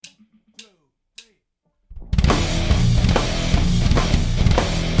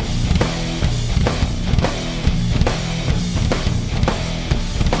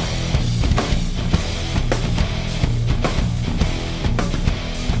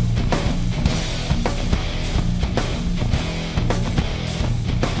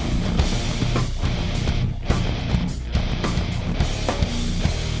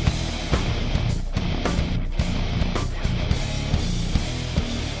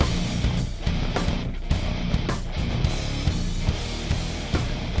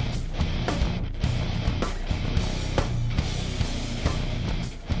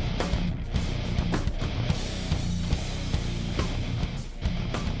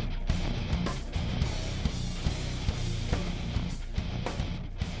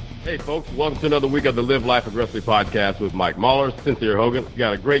Hey, folks, welcome to another week of the Live Life Aggressively podcast with Mike Mahler, Cynthia Hogan. We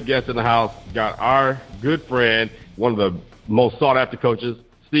got a great guest in the house. Got our good friend, one of the most sought-after coaches,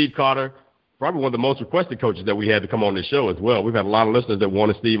 Steve Cotter, probably one of the most requested coaches that we had to come on this show as well. We've had a lot of listeners that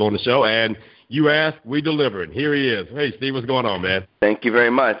wanted Steve on the show, and you asked, we delivered. Here he is. Hey, Steve, what's going on, man? Thank you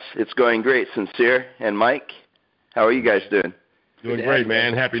very much. It's going great, Sincere and Mike. How are you guys doing? Doing great,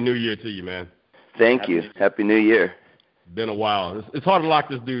 man. Happy New Year to you, man. Thank you. Happy New Year. Been a while. It's hard to lock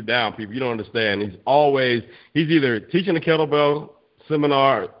this dude down, people. You don't understand. He's either teaching a kettlebell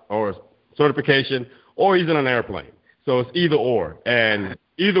seminar or certification, or he's in an airplane. So it's either or. And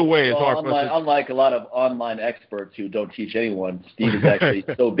either way, it's hard for us. Unlike a lot of online experts who don't teach anyone, Steve is actually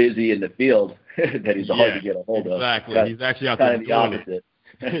so busy in the field that he's hard to get a hold of. Exactly. He's actually out there doing the opposite.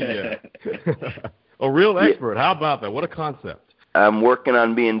 A real expert. How about that? What a concept. I'm working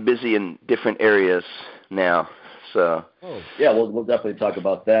on being busy in different areas now. So yeah, we'll definitely talk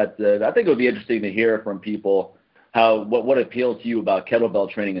about that. I think it would be interesting to hear from people what appealed to you about kettlebell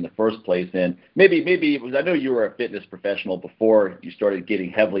training in the first place, and maybe it was, I know you were a fitness professional before you started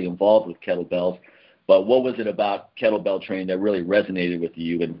getting heavily involved with kettlebells, but what was it about kettlebell training that really resonated with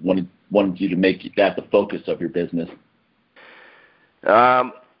you and wanted you to make that the focus of your business?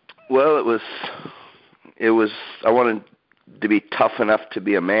 Well, it was I wanted to be tough enough to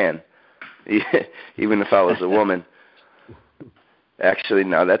be a man. Even if I was a woman. Actually,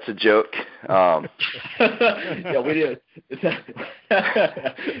 no, that's a joke. Yeah, we do.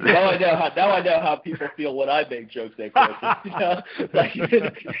 Now I know how people feel when I make jokes like that.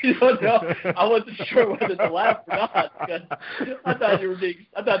 You don't know. I wasn't sure whether to laugh or not because I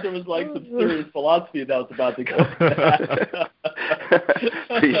thought there was like some serious philosophy that was about to go.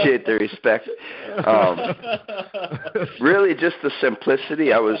 Appreciate the respect. Really, just the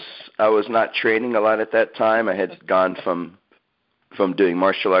simplicity. I was not training a lot at that time. I had gone from doing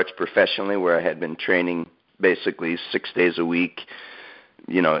martial arts professionally, where I had been training basically 6 days a week,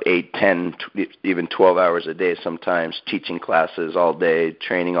 8, 10, even 12 hours a day sometimes, teaching classes all day,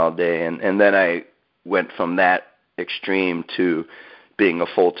 training all day. And then I went from that extreme to being a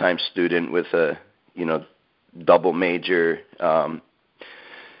full-time student with a, double major.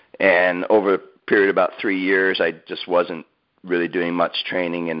 And over a period of about 3 years, I just wasn't really doing much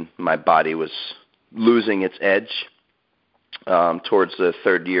training, and my body was losing its edge. Towards the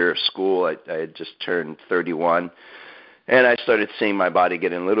third year of school, I had just turned 31, and I started seeing my body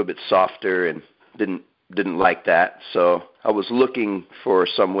getting a little bit softer and didn't like that. So I was looking for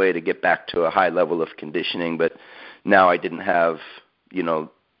some way to get back to a high level of conditioning, but now I didn't have,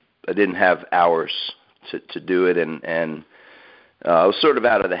 hours to do it, and I was sort of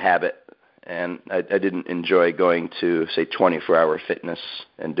out of the habit, and I didn't enjoy going to, say, 24-hour fitness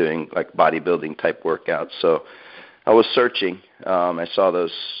and doing like bodybuilding type workouts. So I was searching. I saw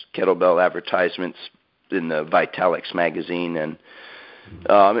those kettlebell advertisements in the Vitalix magazine, and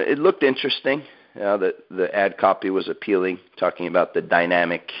it looked interesting. The ad copy was appealing, talking about the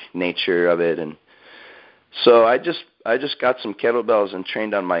dynamic nature of it, and so I just got some kettlebells and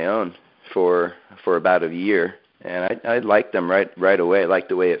trained on my own for about a year, and I liked them right away. I liked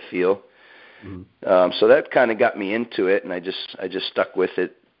the way it feel. Mm-hmm. So that kind of got me into it, and I just stuck with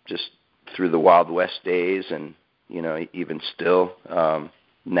it just through the Wild West days, and even still,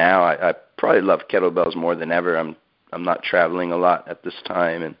 now I probably love kettlebells more than ever. I'm not traveling a lot at this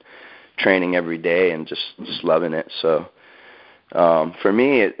time and training every day and just loving it. So for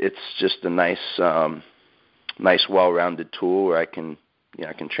me, it's just a nice, well-rounded tool where I can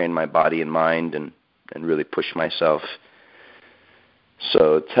train my body and mind and really push myself.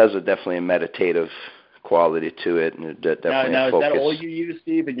 So it has definitely a meditative quality to it, and definitely now a focus. Is that all you use,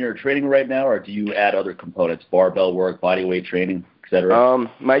 Steve, in your training right now, or do you add other components, barbell work, body weight training, etc.?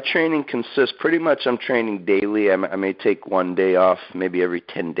 My training consists pretty much, I'm training daily. I may take one day off, maybe every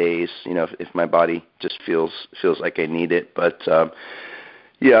 10 days, if my body just feels like I need it. But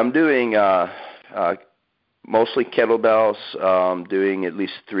yeah, I'm doing mostly kettlebells, doing at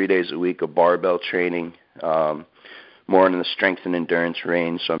least 3 days a week of barbell training, more in the strength and endurance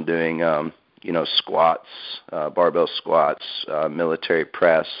range. So I'm doing squats, barbell squats, military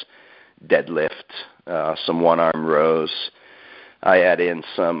press, deadlift, some one-arm rows. I add in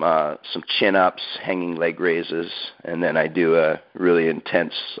some chin-ups, hanging leg raises, and then I do a really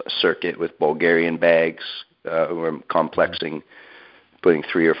intense circuit with Bulgarian bags, where I'm complexing, putting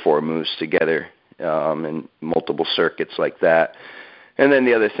 3 or 4 moves together in multiple circuits like that. And then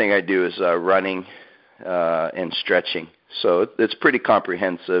the other thing I do is running and stretching. So it's pretty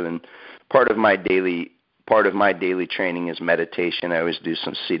comprehensive, and part of my daily training is meditation. I always do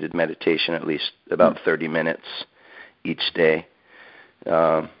some seated meditation, at least about 30 minutes each day.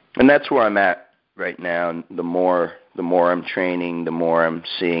 And that's where I'm at right now. And the more I'm training, the more I'm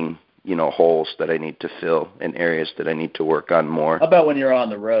seeing, holes that I need to fill and areas that I need to work on more. How about when you're on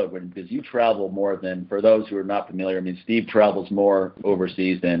the road? Because you travel more than, for those who are not familiar, I mean, Steve travels more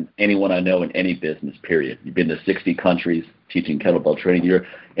overseas than anyone I know in any business, period. You've been to 60 countries teaching kettlebell training.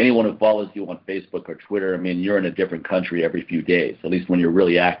 Anyone who follows you on Facebook or Twitter, I mean, you're in a different country every few days, at least when you're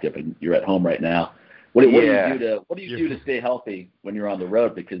really active, and you're at home right now. What do you do to stay healthy when you're on the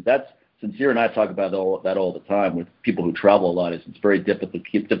road? Because that's, Sincere and I talk about that all the time with people who travel a lot. It's very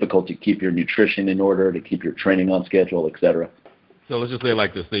difficult to keep your nutrition in order, to keep your training on schedule, et cetera. So let's just say it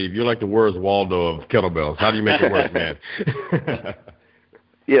like this, Steve. You're like the Where's Waldo of kettlebells. How do you make it work, man?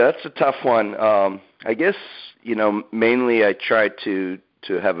 Yeah, that's a tough one. I guess, mainly I try to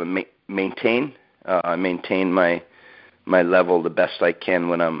have maintain my level the best I can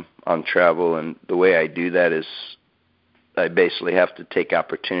when I'm on travel, and the way I do that is I basically have to take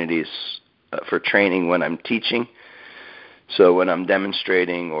opportunities for training when I'm teaching. So when I'm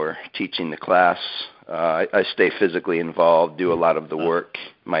demonstrating or teaching the class, I stay physically involved, do a lot of the work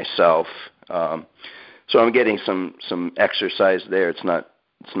myself. So I'm getting some exercise there. It's not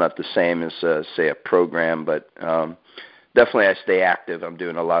the same as say a program, but definitely I stay active. I'm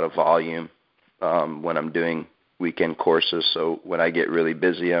doing a lot of volume when I'm doing weekend courses. So when I get really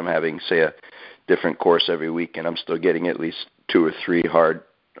busy, I'm having, say, a different course every week, and I'm still getting at least 2 or 3 hard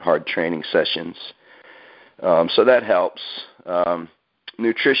training sessions. So that helps.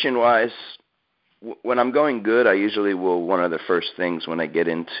 Nutrition-wise, when I'm going good, I usually will, one of the first things when I get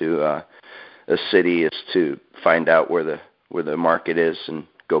into a city is to find out where the market is and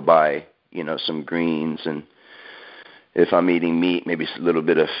go buy, some greens, and if I'm eating meat, maybe a little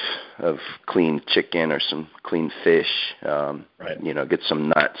bit of clean chicken or some clean fish, get some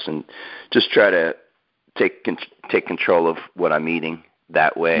nuts, and just try to take control of what I'm eating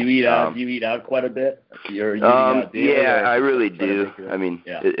that way. You eat out quite a bit? I really do. I mean,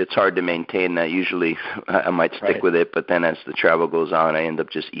 it's hard to maintain that. Usually I might stick with it, but then as the travel goes on, I end up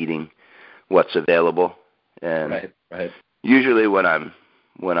just eating what's available. And usually when I'm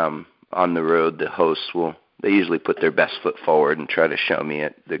on the road, the hosts they usually put their best foot forward and try to show me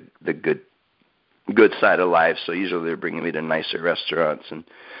the good side of life. So usually they're bringing me to nicer restaurants, and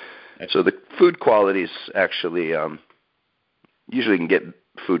so the food quality is actually usually can get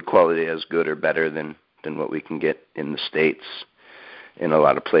food quality as good or better than what we can get in the States in a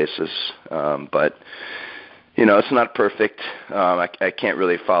lot of places. But it's not perfect. I can't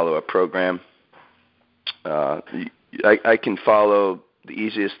really follow a program. I can follow. The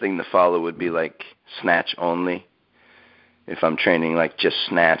easiest thing to follow would be like snatch only. If I'm training like just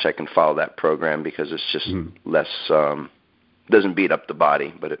snatch, I can follow that program because it's just less, doesn't beat up the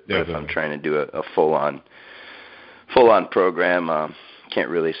body. But if I'm trying to do a full-on program, can't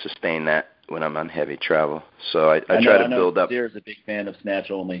really sustain that when I'm on heavy travel. So I try to build up. Sears is a big fan of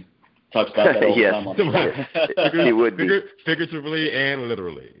snatch only. Talks about that all the time on the show. He would be. Figuratively and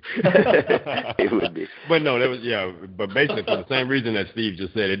literally. He would be. But no, but basically for the same reason that Steve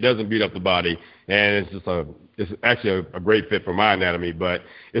just said, it doesn't beat up the body, and it's actually a great fit for my anatomy. But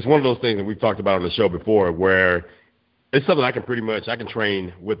it's one of those things that we've talked about on the show before, where it's something I can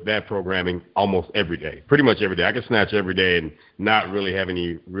train with that programming almost every day, pretty much every day. I can snatch every day and not really have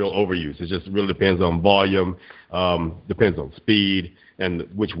any real overuse. It just really depends on volume, depends on speed, and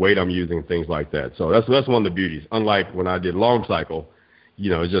which weight I'm using, things like that. So that's one of the beauties. Unlike when I did long cycle,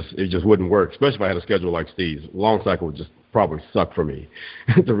 it just wouldn't work, especially if I had a schedule like Steve's. Long cycle would just probably suck for me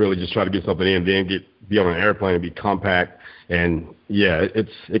to really just try to get something in, then be on an airplane and be compact, and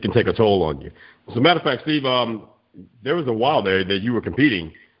it can take a toll on you. As a matter of fact, Steve, there was a while there that you were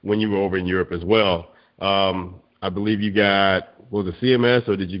competing when you were over in Europe as well. I believe you got, was it CMS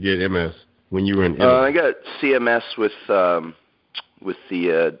or did you get MS when you were in Italy? I got CMS with the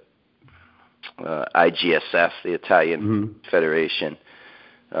IGSF, the Italian Federation.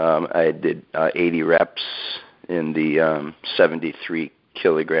 I did 80 reps in the 73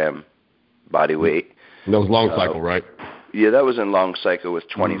 kilogram body weight. And that was long cycle, right? Yeah, that was in long cycle with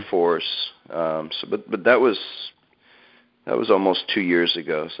 24s. But that was almost 2 years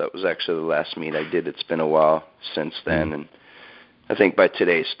ago. So that was actually the last meet I did. It's been a while since then, and I think by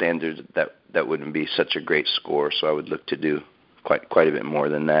today's standards that wouldn't be such a great score. So I would look to do quite a bit more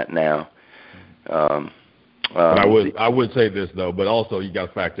than that now. But I would say this though, but also you got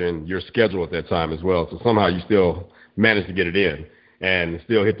to factor in your schedule at that time as well. So somehow you still manage to get it in and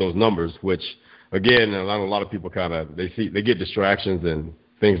still hit those numbers, which again, a lot of people they get distractions and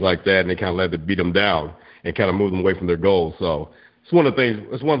things like that, and they kind of let it beat them down and kind of move them away from their goals. So it's one of the things.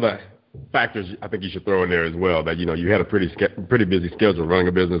 It's one of the factors I think you should throw in there as well. That you had a pretty busy schedule running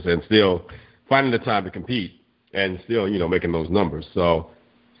a business and still finding the time to compete and still making those numbers. So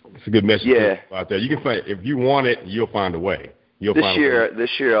it's a good message out there. You can find, if you want it, you'll find a way. This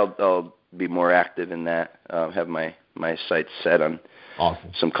year I'll be more active in that. Have my sights set on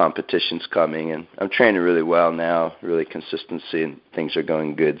some competitions coming, and I'm training really well now. Really consistency and things are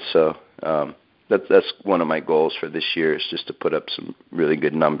going good. So that's one of my goals for this year is just to put up some really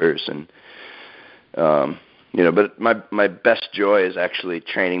good numbers and. But my best joy is actually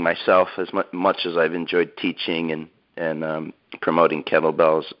training myself as much as I've enjoyed teaching and promoting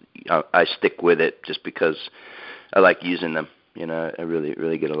kettlebells. I stick with it just because I like using them. I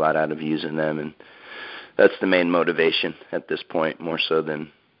really get a lot out of using them, and that's the main motivation at this point, more so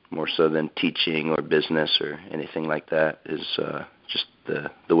than teaching or business or anything like that. Is just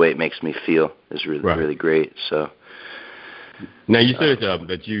the way it makes me feel is really great. So. Now you said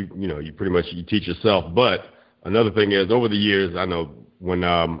that you pretty much you teach yourself, but another thing is over the years, I know when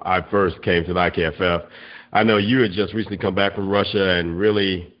I first came to the IKFF, I know you had just recently come back from Russia and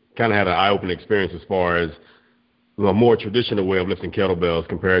really kind of had an eye-opening experience as far as a more traditional way of lifting kettlebells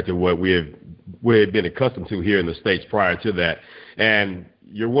compared to what we had been accustomed to here in the States prior to that. And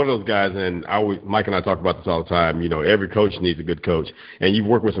you're one of those guys, and Mike and I talk about this all the time, every coach needs a good coach. And you've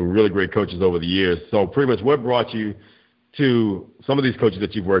worked with some really great coaches over the years. So pretty much what brought you to some of these coaches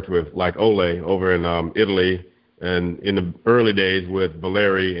that you've worked with, like Ole over in Italy, and in the early days with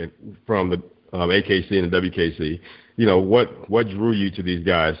Valeri from the AKC and the WKC, what drew you to these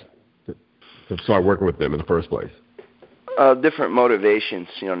guys to start working with them in the first place? Different motivations.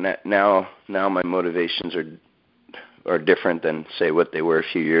 Now my motivations are different than say what they were a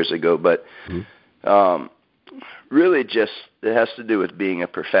few years ago. But really, just it has to do with being a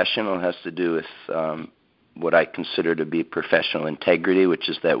professional. It has to do with what I consider to be professional integrity, which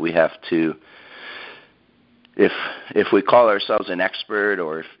is that we have to. If we call ourselves an expert,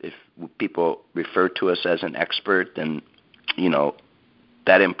 or if people refer to us as an expert, then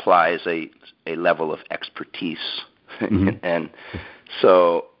that implies a level of expertise. And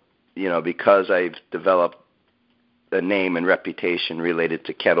so because I've developed a name and reputation related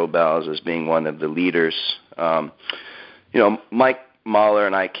to kettlebells as being one of the leaders, Mike Mahler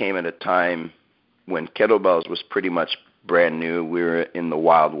and I came at a time when kettlebells was pretty much brand new. We were in the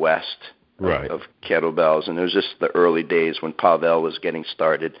Wild West. Right. Of kettlebells, and it was just the early days when Pavel was getting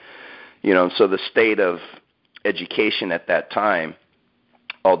started, and so the state of education at that time,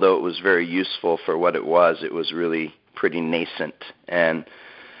 although it was very useful for what it was really pretty nascent, and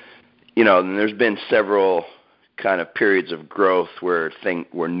and there's been several kind of periods of growth where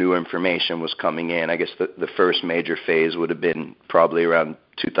new information was coming in. I guess the first major phase would have been probably around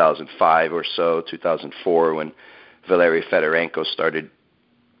 2005 or so, 2004, when Valery Fedorenko started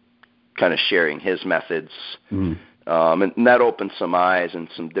kind of sharing his methods, and that opened some eyes and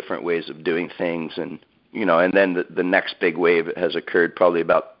some different ways of doing things, and and then the next big wave has occurred probably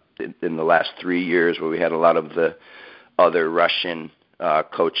about in the last 3 years, where we had a lot of the other Russian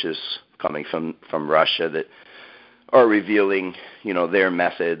coaches coming from Russia that are revealing their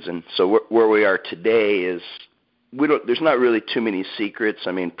methods, and so where we are today is there's not really too many secrets.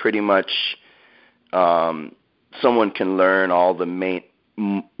 I mean, pretty much someone can learn all the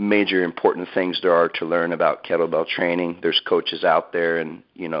major important things there are to learn about kettlebell training. There's coaches out there, and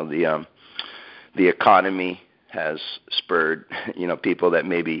the economy has spurred people that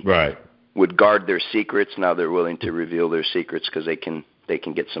maybe would guard their secrets. Now they're willing to reveal their secrets because they can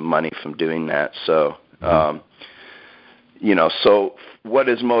get some money from doing that. So so what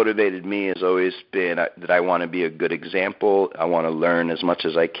has motivated me has always been that I want to be a good example. I want to learn as much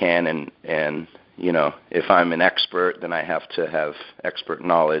as I can, and if I'm an expert, then I have to have expert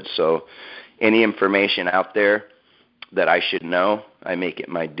knowledge. So any information out there that I should know, I make it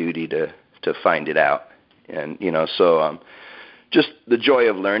my duty to find it out. And, so just the joy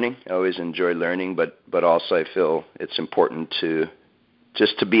of learning. I always enjoy learning, but also I feel it's important to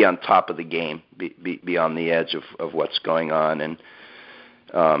be on top of the game, be on the edge of what's going on, and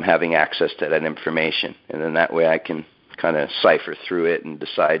having access to that information. And then that way I can kind of cipher through it and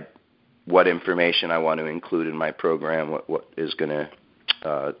decide what information I want to include in my program, what is going to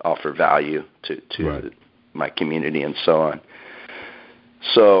offer value to my community, and so on.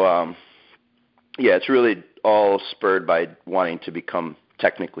 So, it's really all spurred by wanting to become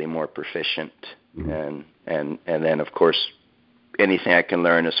technically more proficient, and then, of course, anything I can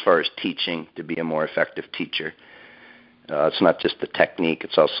learn as far as teaching to be a more effective teacher. It's not just the technique;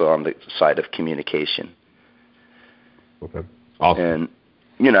 it's also on the side of communication. Okay, awesome.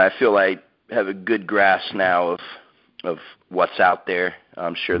 And I feel I have a good grasp now of what's out there.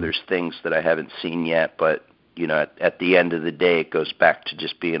 I'm sure there's things that I haven't seen yet, but at the end of the day, it goes back to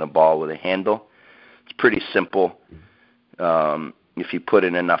just being a ball with a handle. It's pretty simple. If you put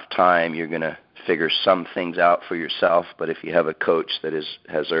in enough time, you're going to figure some things out for yourself. But if you have a coach that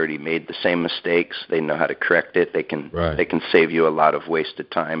has already made the same mistakes, they know how to correct it. They can save you a lot of wasted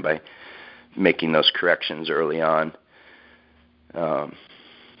time by making those corrections early on. That's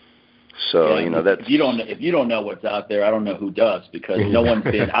if you don't know what's out there, I don't know who does, because no one's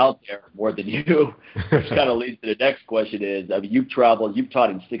been out there more than you. Which kind of leads to the next question is, you've traveled, you've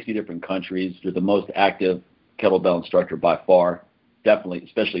taught in 60 different countries. You're the most active kettlebell instructor by far, definitely,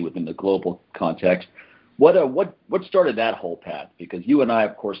 especially within the global context. What started that whole path? Because you and I,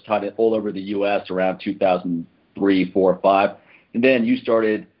 of course, taught it all over the U.S. around 2003, 4, 5, and then you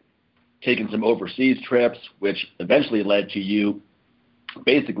started taking some overseas trips, which eventually led to you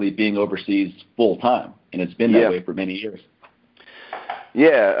basically being overseas full time, and it's been that way for many years.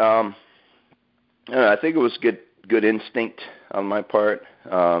 Yeah, I think it was good instinct on my part.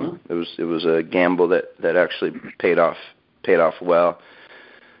 It was a gamble that actually paid off well.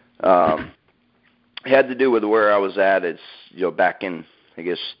 It had to do with where I was at. It's back in, I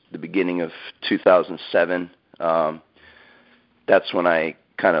guess, the beginning of 2007. That's when I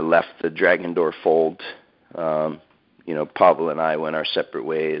kind of left the Dragon Door fold. Pavel and I went our separate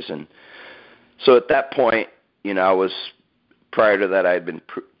ways, and so at that point, prior to that, I had been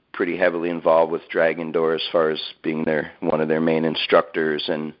pretty heavily involved with Dragon Door as far as being one of their main instructors,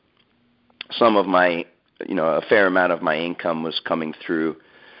 and some of my, a fair amount of my income was coming through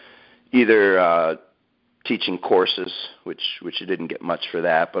either teaching courses, which I didn't get much for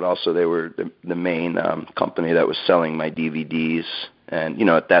that, but also they were the main company that was selling my DVDs, and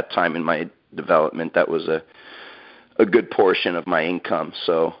at that time in my development, that was a good portion of my income.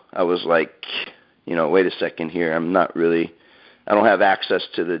 So I was like, wait a second here, I don't have access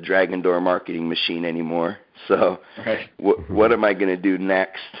to the Dragon Door marketing machine anymore. So what am I going to do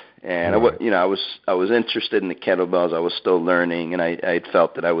next? And I was interested in the kettlebells. I was still learning, and I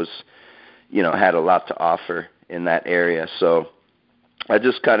felt that I was, had a lot to offer in that area. So I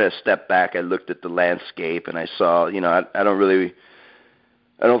just kind of stepped back. I looked at the landscape, and I saw, I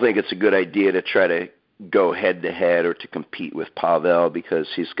don't think it's a good idea to try to go head to head or to compete with Pavel, because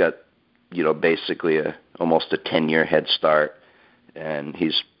he's got, basically almost a 10-year head start, and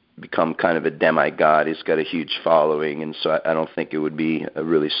he's become kind of a demigod. He's got a huge following, and so I don't think it would be a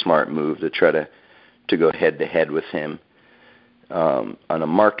really smart move to try to go head to head with him on a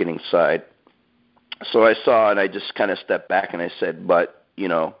marketing side. So I saw it, and I just kind of stepped back and I said, but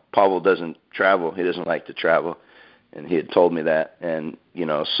Pavel doesn't travel. He doesn't like to travel, and he had told me that, and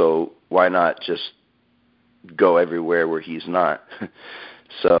so why not just go everywhere where he's not?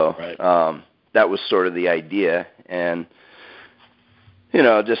 So that was sort of the idea, and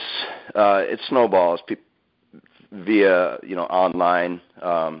it snowballs via online.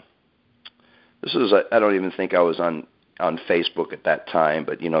 This was I don't even think I was on Facebook at that time,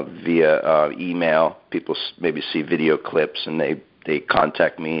 but via email, people maybe see video clips and they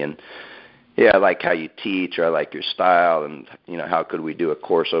contact me, and I like how you teach, or I like your style, and how could we do a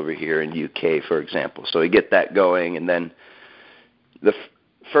course over here in UK, for example. So we get that going, and then the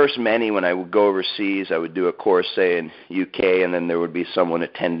first many, when I would go overseas, I would do a course, say, in UK, and then there would be someone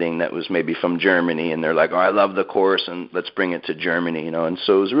attending that was maybe from Germany, and they're like, oh, I love the course, and let's bring it to Germany, and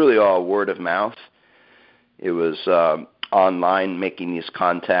so it was really all word of mouth. It was online, making these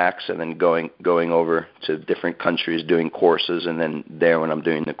contacts, and then going over to different countries doing courses, and then there, when I'm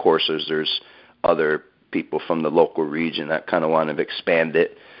doing the courses, there's other people from the local region that kind of want to expand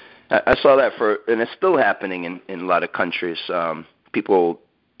it. I saw that and it's still happening in a lot of countries. People,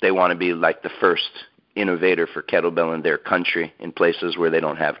 they want to be like the first innovator for kettlebell in their country in places where they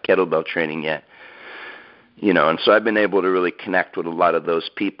don't have kettlebell training yet. And so I've been able to really connect with a lot of those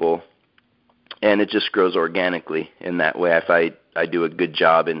people, and it just grows organically in that way. If I do a good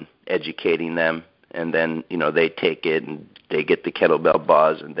job in educating them, and then, they take it and they get the kettlebell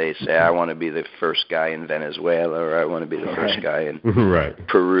buzz, and they say, I want to be the first guy in Venezuela, or I want to be the first guy in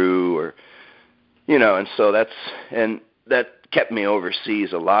Peru, or, and so that kept me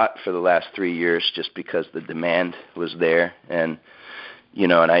overseas a lot for the last 3 years, just because the demand was there. And,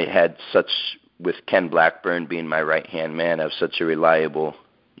 and I had with Ken Blackburn being my right-hand man, I have such a reliable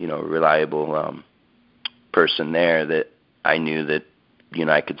person there, that I knew that,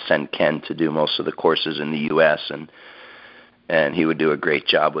 I could send Ken to do most of the courses in the U.S., and he would do a great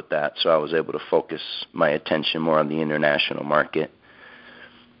job with that. So I was able to focus my attention more on the international market.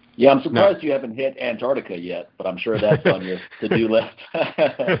 Yeah, I'm surprised you haven't hit Antarctica yet, but I'm sure that's on your to-do list.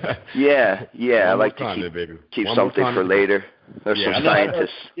 yeah. I like to keep something for later. There's some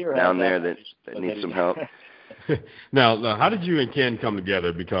scientists down there that need some help. Now, how did you and Ken come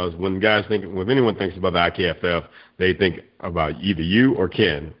together? Because when anyone thinks about the IKFF, they think about either you or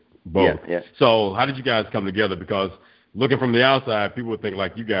Ken, both. Yeah. So how did you guys come together? Because looking from the outside, people would think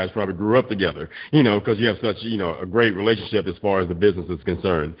like you guys probably grew up together, because you have such, a great relationship as far as the business is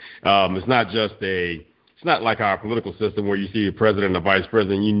concerned. It's not like our political system where you see a president and a vice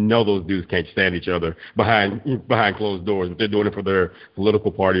president. Those dudes can't stand each other behind closed doors, but they're doing it for their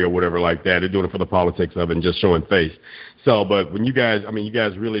political party or whatever like that. They're doing it for the politics of it and just showing face. So, but when you guys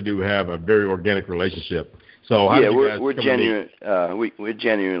really do have a very organic relationship. So how did you guys we're genuine. We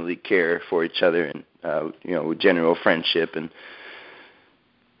genuinely care for each other, and with genuine friendship, and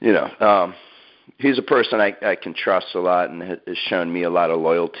he's a person I can trust a lot, and has shown me a lot of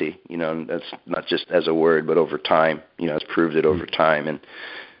loyalty. And that's not just as a word, but over time. Has proved it over time, and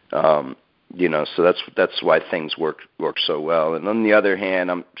so that's why things work so well. And on the other hand,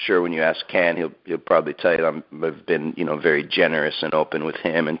 I'm sure when you ask Ken, he'll probably tell you I've been very generous and open with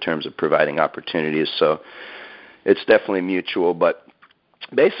him in terms of providing opportunities. So it's definitely mutual. But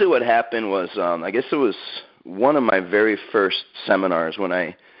basically, what happened was I guess it was one of my very first seminars when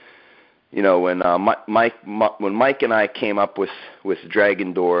Mike and I came up with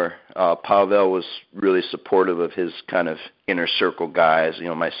Dragon Door. Pavel was really supportive of his kind of inner circle guys.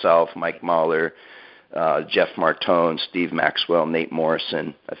 Myself, Mike Mahler, Jeff Martone, Steve Maxwell, Nate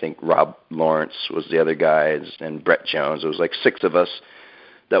Morrison. I think Rob Lawrence was the other guys, and Brett Jones. It was like 6 of us.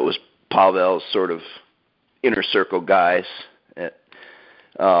 That was Pavel's sort of inner circle guys.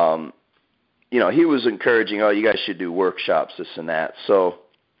 He was encouraging, you guys should do workshops, this and that. So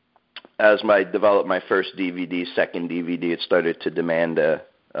as I developed my first DVD, second DVD, it started to demand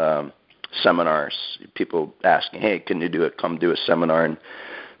seminars. People asking, hey, can you come do a seminar in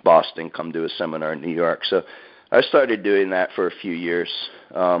Boston, come do a seminar in New York. So I started doing that for a few years.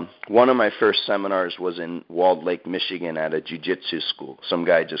 One of my first seminars was in Walled Lake, Michigan at a jiu-jitsu school. Some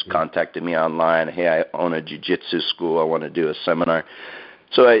guy just contacted me online, hey, I own a jiu-jitsu school, I want to do a seminar.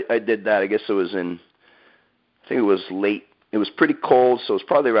 So I did that. I guess it was late. It was pretty cold, so it was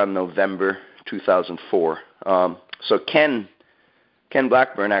probably around November 2004. So Ken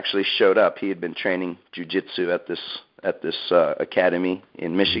Blackburn actually showed up. He had been training jiu-jitsu at this academy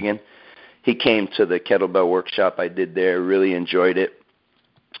in Michigan. He came to the kettlebell workshop I did there, really enjoyed it.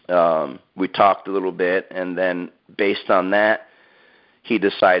 We talked a little bit, and then based on that, he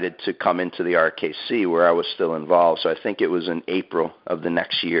decided to come into the RKC where I was still involved. So I think it was in April of the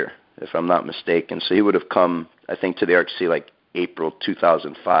next year, if I'm not mistaken. So he would have come, I think, to the RKC like April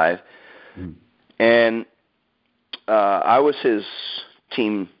 2005. And I was his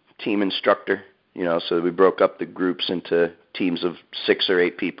team instructor, so we broke up the groups into teams of 6 or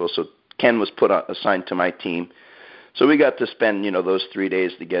 8 people. So Ken was assigned to my team. So we got to spend, those 3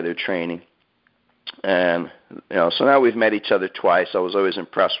 days together training. And, so now we've met each other twice. I was always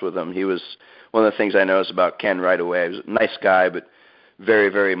impressed with him. He was one of the things I noticed about Ken right away. He was a nice guy, but very,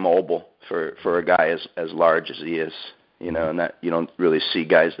 very mobile for a guy as large as he is, and that you don't really see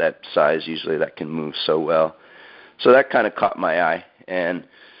guys that size usually that can move so well. So that kind of caught my eye. And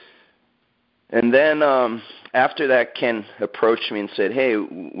then after that, Ken approached me and said, hey,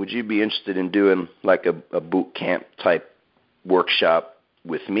 would you be interested in doing like a boot camp type workshop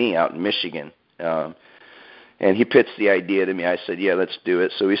with me out in Michigan? And he pitched the idea to me. I said, yeah, let's do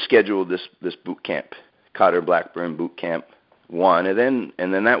it. So we scheduled this boot camp, Cotter Blackburn Boot Camp 1, and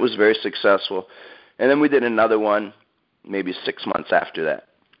then that was very successful. And then we did another one maybe 6 months after that.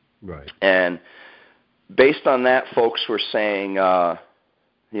 Right. And based on that, folks were saying,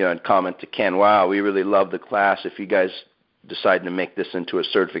 in comment to Ken, wow, we really love the class. If you guys decide to make this into a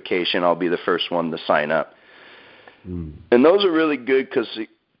certification, I'll be the first one to sign up. And those are really good because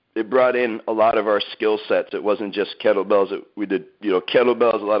it brought in a lot of our skill sets. It wasn't just kettlebells. We did,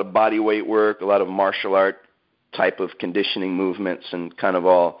 kettlebells, a lot of body weight work, a lot of martial art type of conditioning movements, and kind of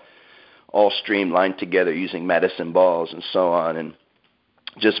all streamlined together using medicine balls and so on, and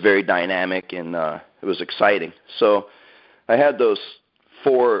just very dynamic, and it was exciting. So I had those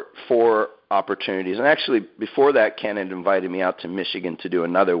four opportunities. And actually, before that, Ken had invited me out to Michigan to do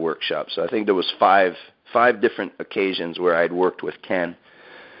another workshop. So I think there was five different occasions where I'd worked with Ken.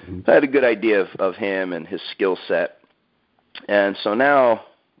 I had a good idea of him and his skill set. And so now,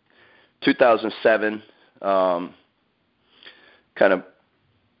 2007, kind of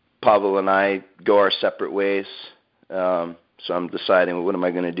Pavel and I go our separate ways. So I'm deciding, what am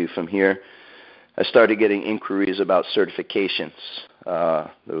I going to do from here? I started getting inquiries about certifications.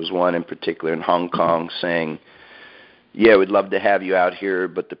 There was one in particular in Hong Kong saying, yeah, we'd love to have you out here,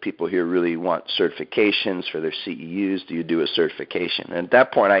 but the people here really want certifications for their CEUs. Do you do a certification? And at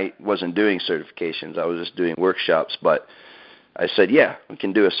that point, I wasn't doing certifications. I was just doing workshops. But I said, yeah, we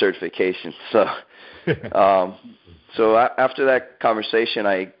can do a certification. So after that conversation,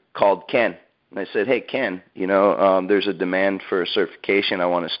 I called Ken. And I said, hey, Ken, there's a demand for a certification. I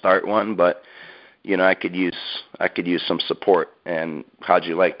want to start one, but I could use some support. And how'd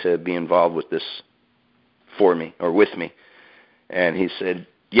you like to be involved with this for me or with me? And he said,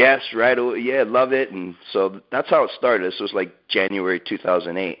 yes, right away. Yeah, love it. And so that's how it started. This was like January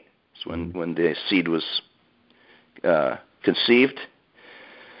 2008. It's when the seed was conceived.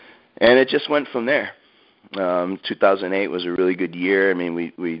 And it just went from there. 2008 was a really good year. I mean,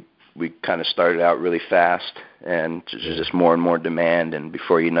 we kind of started out really fast, and just more and more demand. And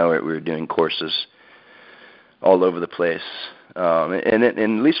before you know it, we were doing courses all over the place. And at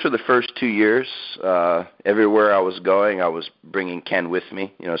least for the first 2 years, everywhere I was going, I was bringing Ken with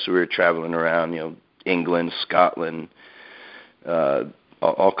me. So we were traveling around, England, Scotland,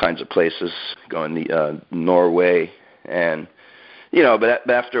 all kinds of places, going to Norway, and but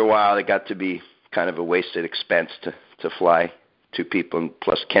after a while, it got to be kind of a wasted expense to fly two people, and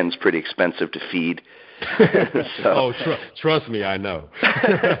plus Ken's pretty expensive to feed. Trust me, I know.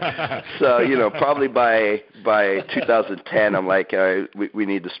 So probably by 2010, I'm like, we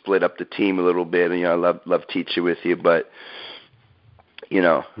need to split up the team a little bit. And I love teaching with you, but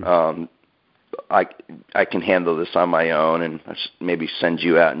I can handle this on my own, and maybe send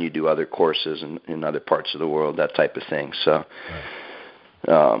you out and you do other courses in other parts of the world, that type of thing. So,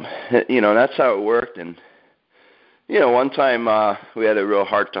 that's how it worked. And one time we had a real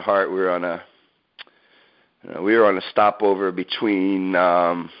heart-to-heart. We were on a stopover between,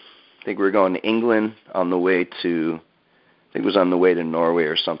 I think we were going to England on the way to Norway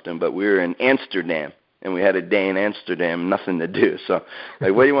or something, but we were in Amsterdam, and we had a day in Amsterdam, nothing to do. So,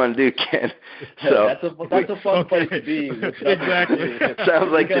 like, what do you want to do, Ken? So that's a fun place to be. Exactly.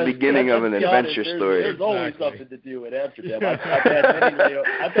 Sounds like the beginning of an adventure story. There's always something to do in Amsterdam.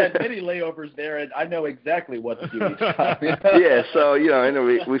 I've had many layovers there, and I know exactly what to do each time. Yeah, so I know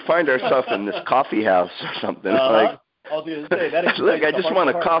we find ourselves in this coffee house or something. Like, I was going to say that. Look, I just want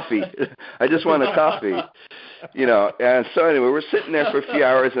a coffee. I just want a coffee. And so anyway, we're sitting there for a few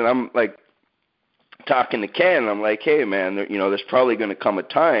hours, and I'm like talking to Ken, and I'm like, hey man, there's probably going to come a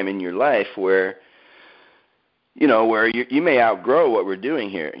time in your life where where you may outgrow what we're doing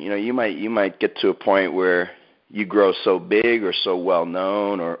here. You might get to a point where you grow so big or so well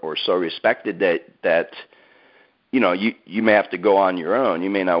known or so respected that you may have to go on your own. You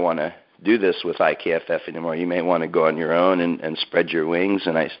may not want to do this with IKFF anymore. You may want to go on your own and spread your wings.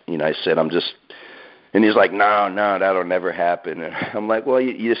 And I said, and he's like, no, that'll never happen. And I'm like, well,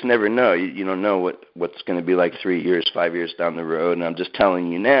 you just never know. You don't know what's going to be like 3 years, 5 years down the road. And I'm just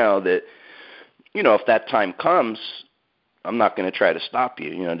telling you now that, if that time comes, I'm not going to try to stop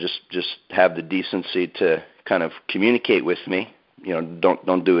you. Just have the decency to kind of communicate with me.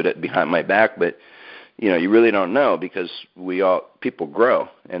 Don't do it behind my back, but you really don't know, because people grow,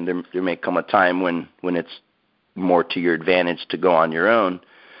 and there may come a time when it's more to your advantage to go on your own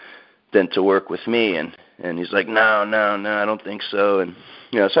than to work with me. And he's like, no, I don't think so. And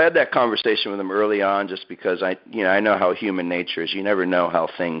so I had that conversation with him early on, just because I know how human nature is. You never know how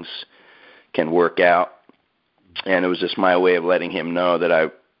things can work out. And it was just my way of letting him know that I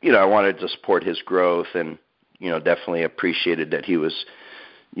wanted to support his growth, and definitely appreciated that he was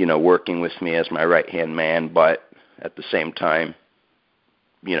working with me as my right-hand man. But at the same time,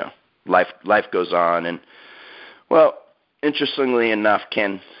 life goes on. And, well, interestingly enough,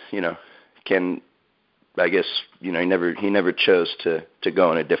 Ken, I guess, he never chose to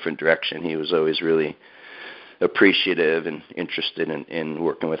go in a different direction. He was always really appreciative and interested in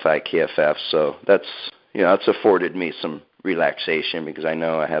working with IKFF. So that's afforded me some relaxation, because I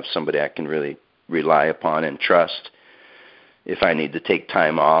know I have somebody I can really rely upon and trust if I need to take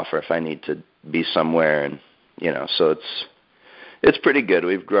time off, or if I need to be somewhere. And so it's pretty good.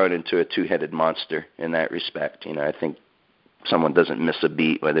 We've grown into a two-headed monster in that respect. I think someone doesn't miss a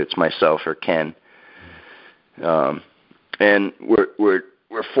beat, whether it's myself or Ken. And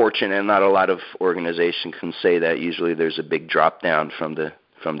we're fortunate, and not a lot of organizations can say that. Usually there's a big drop down from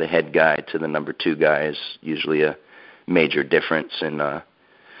the head guy to the number two guy. Is usually a major difference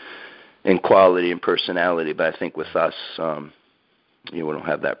in quality and personality. But I think with us, we don't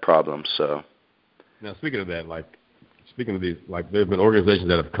have that problem. So now, speaking of that, speaking of these, there have been organizations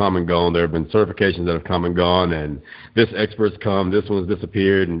that have come and gone. There have been certifications that have come and gone, and this expert's come, this one's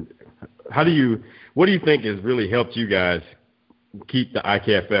disappeared. And what do you think has really helped you guys keep the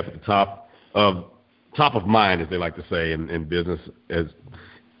IKFF at the top of mind, as they like to say in business, as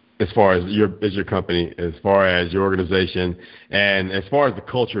far as your company, as far as your organization, and as far as the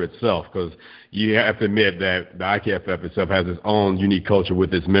culture itself? Because you have to admit that the IKFF itself has its own unique culture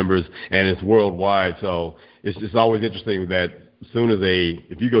with its members, and it's worldwide. So it's just always interesting that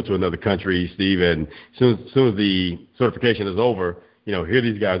if you go to another country, Steve, and soon as the certification is over, here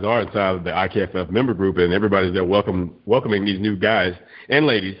these guys are inside of the IKFF member group, and everybody's there welcoming these new guys and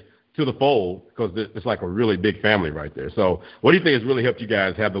ladies to the fold, because it's like a really big family right there. So what do you think has really helped you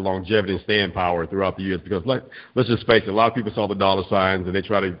guys have the longevity and staying power throughout the years? Because let's just face it, a lot of people saw the dollar signs and they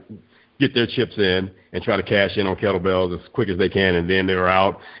try to get their chips in and try to cash in on kettlebells as quick as they can, and then they're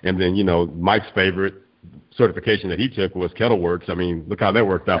out. And then, Mike's favorite certification that he took was Kettleworks. I mean, look how that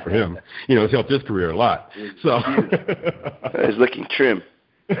worked out for him. It's helped his career a lot. So he's looking trim.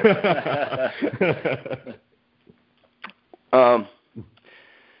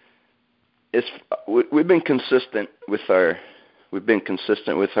 We've been consistent with our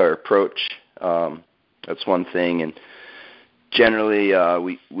approach. That's one thing, and generally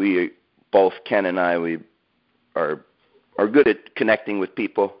we both, Ken and I, we are good at connecting with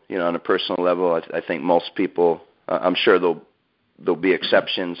people, on a personal level. I think most people, I'm sure there'll be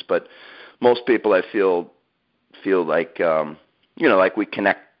exceptions, but most people I feel like like we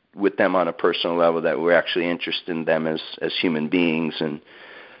connect with them on a personal level, that we're actually interested in them as human beings and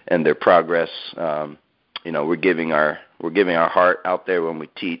their progress. We're giving our heart out there when we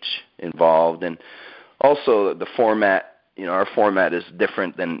teach, involved, and also the format. Our format is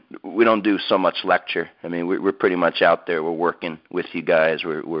different than, we don't do so much lecture. I mean, we're pretty much out there. We're working with you guys.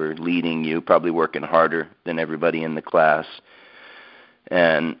 We're leading you, probably working harder than everybody in the class.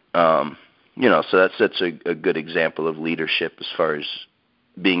 And, so that's a good example of leadership as far as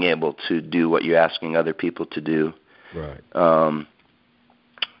being able to do what you're asking other people to do. Right. I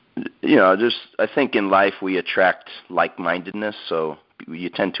think in life we attract like-mindedness, so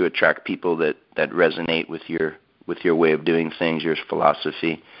you tend to attract people that resonate with your way of doing things, your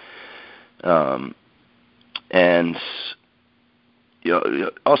philosophy. And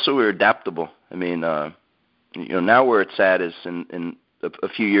also we're adaptable. I mean, now where it's at is in a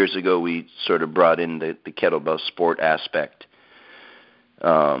few years ago we sort of brought in the kettlebell sport aspect.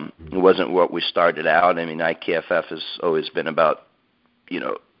 It wasn't what we started out. I mean, IKFF has always been about,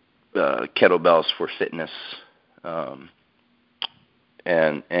 kettlebells for fitness.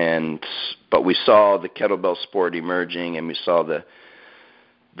 But we saw the kettlebell sport emerging, and we saw the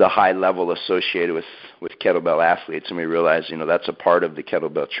high level associated with kettlebell athletes, and we realized, that's a part of the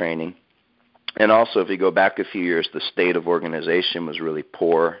kettlebell training. And also, if you go back a few years, the state of organization was really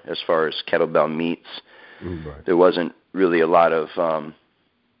poor as far as kettlebell meets. Right. There wasn't really a lot of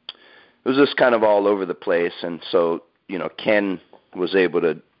it was just kind of all over the place. And so, Ken was able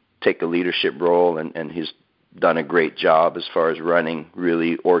to take a leadership role, and he's done a great job as far as running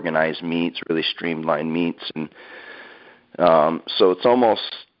really organized meets, really streamlined meets. And so it's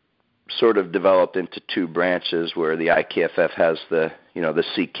almost sort of developed into two branches, where the IKFF has the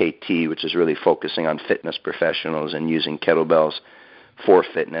CKT, which is really focusing on fitness professionals and using kettlebells for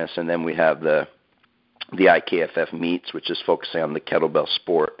fitness. And then we have the IKFF meets, which is focusing on the kettlebell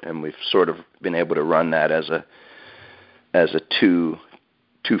sport. And we've sort of been able to run that as a two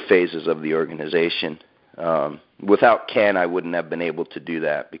phases of the organization. Without Ken, I wouldn't have been able to do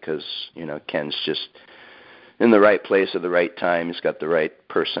that, because, Ken's just in the right place at the right time. He's got the right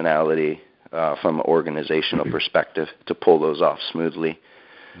personality from an organizational perspective to pull those off smoothly.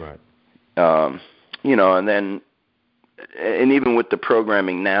 Right. And even with the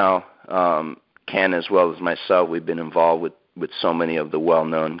programming now, Ken as well as myself, we've been involved with so many of the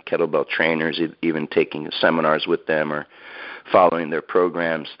well-known kettlebell trainers, even taking seminars with them or following their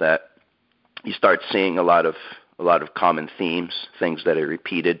programs, that you start seeing a lot of common themes, things that are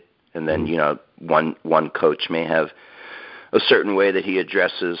repeated. And then, one coach may have a certain way that he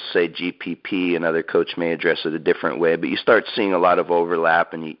addresses, say, GPP, another coach may address it a different way. But you start seeing a lot of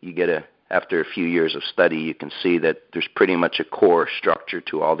overlap, and you get after a few years of study, you can see that there's pretty much a core structure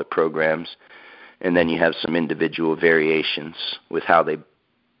to all the programs. And then you have some individual variations with how they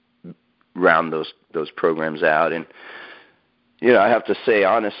round those programs out. And I have to say,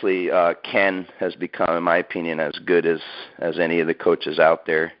 honestly, Ken has become, in my opinion, as good as any of the coaches out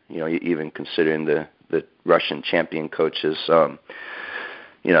there, even considering the Russian champion coaches. So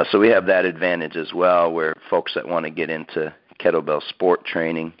we have that advantage as well, where folks that want to get into kettlebell sport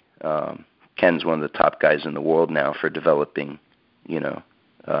training, Ken's one of the top guys in the world now for developing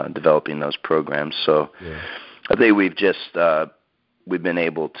those programs. So yeah. I think we've just we've been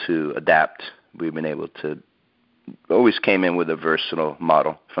able to adapt. We've been able to always came in with a versatile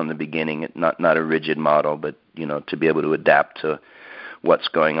model from the beginning, not a rigid model, but to be able to adapt to what's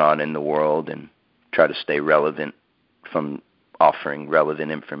going on in the world and try to stay relevant from offering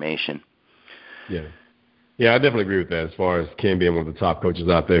relevant information. Yeah, I definitely agree with that as far as Ken being one of the top coaches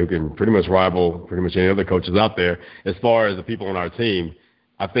out there who can pretty much rival pretty much any other coaches out there. As far as the people on our team,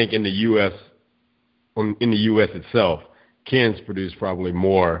 I think in the U.S. itself, Ken's produced probably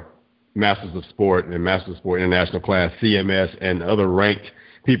more Masters of Sport and Masters of Sport International Class, CMS, and other ranked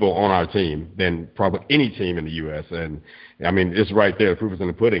people on our team than probably any team in the U.S. And, I mean, it's right there. The proof is in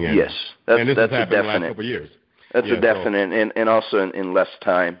the pudding. And, yes, and this that's has happened a in the last definite. couple of years. That's a definite, and also in less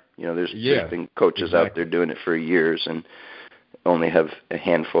time. There's been coaches out there doing it for years, and only have a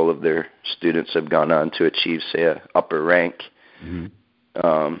handful of their students have gone on to achieve, say, a upper rank. Mm-hmm.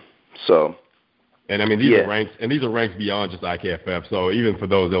 And I mean, these are ranks beyond just IKFF. So even for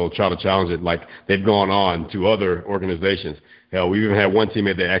those that will try to challenge it, like they've gone on to other organizations. Hell, we even had one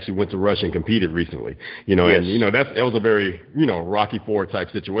teammate that actually went to Russia and competed recently. And that was a very Rocky IV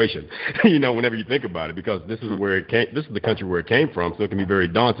type situation. Whenever you think about it, because this is where it came. This is the country where it came from, so it can be very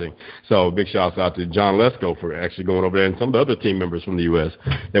daunting. So big shouts out to John Lesko for actually going over there, and some of the other team members from the U.S.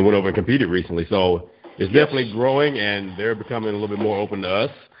 that went over and competed recently. So it's definitely growing, and they're becoming a little bit more open to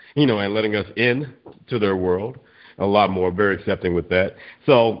us. And letting us in to their world a lot more, very accepting with that.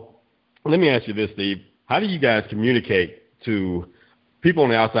 So let me ask you this, Steve. How do you guys communicate to people on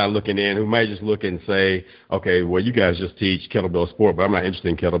the outside looking in who might just look and say, okay, well, you guys just teach kettlebell sport, but I'm not interested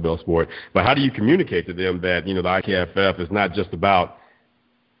in kettlebell sport. But how do you communicate to them that, the IKFF is not just about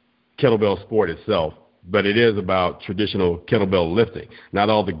kettlebell sport itself, but it is about traditional kettlebell lifting, not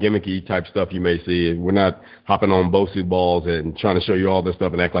all the gimmicky type stuff you may see. We're not hopping on Bosu balls and trying to show you all this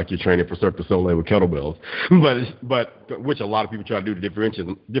stuff and act like you're training for Cirque du Soleil with kettlebells, but which a lot of people try to do to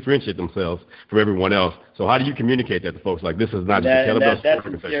differentiate themselves from everyone else. So how do you communicate that to folks? Like, this is not just a kettlebell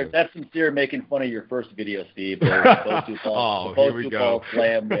sport. That's sincere making fun of your first video, Steve. Bosu ball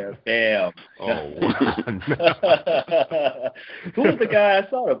slam there, bam. Who was the guy I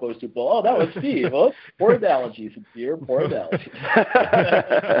saw at Bosu ball? Oh, that was Steve. Oh, poor analogy, sincere. Poor analogy.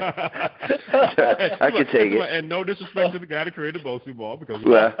 I can take it. And no disrespect to the guy that created Bosu ball, because he's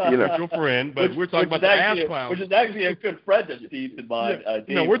a mutual friend, but we're talking about the ass clowns. Which is actually a good friend of Steve's in my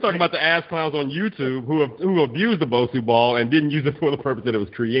we're talking about the ass clowns on YouTube who abused the Bosu ball and didn't use it for the purpose that it was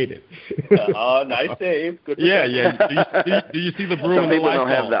created. Nice save. Good. Yeah. Do you see the broom? Some people don't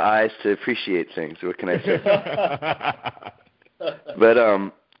have the eyes to appreciate things. What can I say? But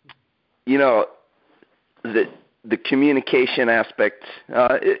the communication aspect,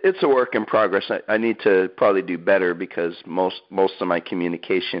 it's a work in progress. I need to probably do better, because most of my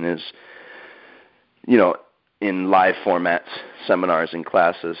communication is, in live formats, seminars and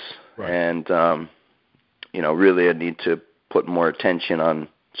classes. Right. And, really I need to put more attention on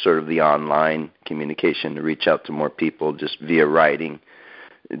sort of the online communication to reach out to more people just via writing,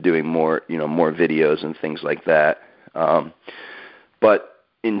 doing more videos and things like that. But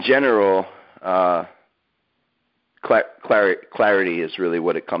in general, clarity is really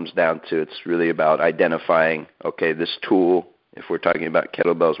what it comes down to. It's really about identifying, okay, this tool, if we're talking about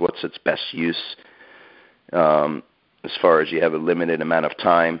kettlebells, what's its best use? As far as you have a limited amount of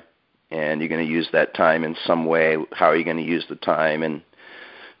time, and you're going to use that time in some way, how are you going to use the time? And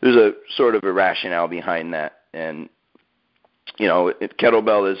there's a sort of a rationale behind that. And,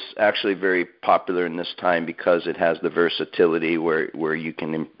 kettlebell is actually very popular in this time because it has the versatility where you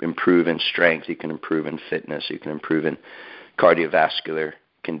can improve in strength, you can improve in fitness, you can improve in cardiovascular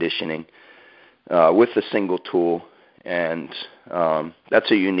conditioning with a single tool. And that's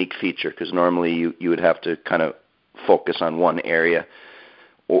a unique feature, because normally you would have to kind of focus on one area.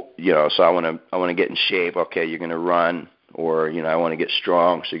 So I want to get in shape. Okay, you're going to run, or I want to get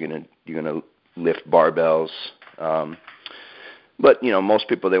strong, so you're going to lift barbells. But most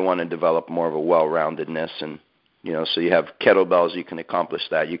people, they want to develop more of a well-roundedness, and so you have kettlebells. You can accomplish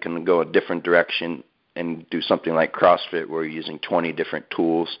that. You can go a different direction and do something like CrossFit, where you're using 20 different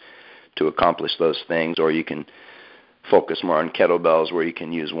tools to accomplish those things, or you can focus more on kettlebells, where you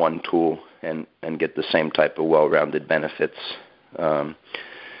can use one tool and get the same type of well-rounded benefits.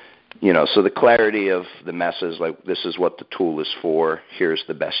 So the clarity of the message, like, this is what the tool is for, here's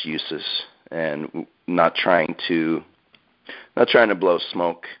the best uses, and not trying to blow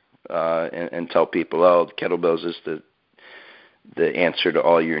smoke and tell people, oh, kettlebells is the answer to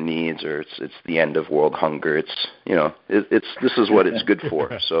all your needs, or it's the end of world hunger. It's this is what it's good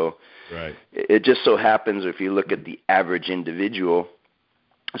for. So right. It just so happens, if you look at the average individual,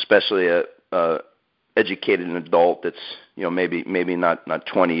 especially a educated adult that's, maybe not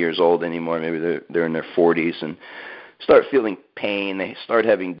 20 years old anymore. Maybe they're in their 40s and start feeling pain. They start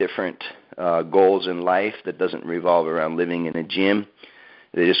having different goals in life that doesn't revolve around living in a gym.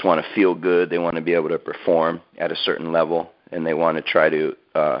 They just want to feel good. They want to be able to perform at a certain level, and they want to try to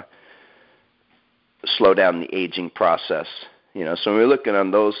slow down the aging process. So when we're looking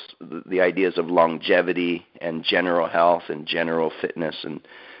on those, the ideas of longevity and general health and general fitness and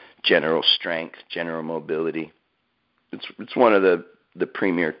general strength, general mobility, it's one of the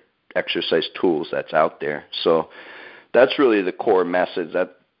premier exercise tools that's out there. So that's really the core message.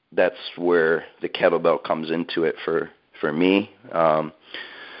 That's where the kettlebell comes into it for me. But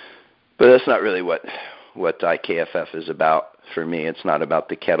that's not really what IKFF is about for me. It's not about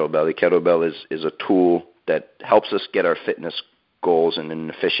the kettlebell. The kettlebell is a tool that helps us get our fitness goals in an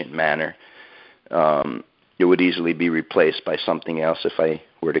efficient manner. It would easily be replaced by something else if I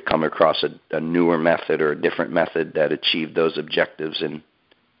were to come across a newer method or a different method that achieved those objectives in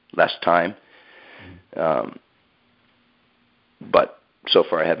less time. But so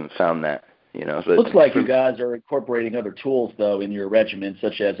far I haven't found that. Looks like you guys are incorporating other tools, though, in your regimen,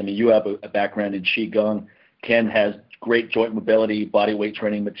 such as, you have a background in Qigong. Ken has great joint mobility, body weight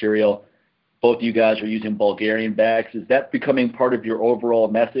training material. Both of you guys are using Bulgarian bags. Is that becoming part of your overall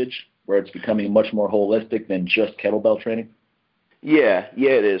message, where it's becoming much more holistic than just kettlebell training? Yeah,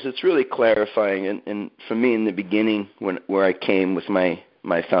 it is. It's really clarifying. And for me, in the beginning, where I came with my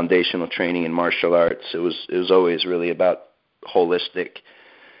foundational training in martial arts, it was always really about holistic.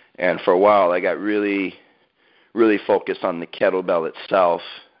 And for a while, I got really, really focused on the kettlebell itself.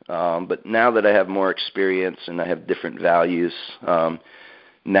 But now that I have more experience and I have different values,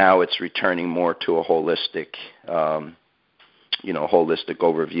 now it's returning more to a holistic, holistic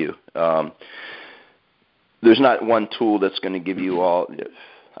overview. There's not one tool that's going to give you all.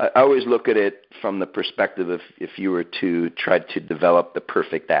 I always look at it from the perspective of if you were to try to develop the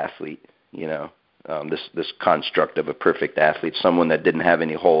perfect athlete, this construct of a perfect athlete, someone that didn't have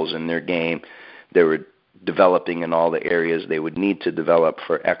any holes in their game. They were developing in all the areas they would need to develop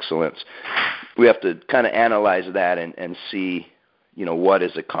for excellence. We have to kind of analyze that and see, what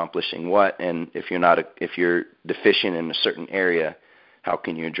is accomplishing what, and if you're deficient in a certain area, how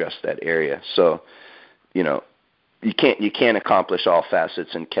can you address that area? So, you can't accomplish all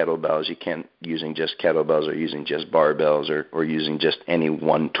facets in kettlebells. You can't using just kettlebells or using just barbells or using just any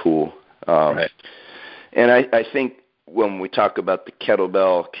one tool. Right. And I think when we talk about the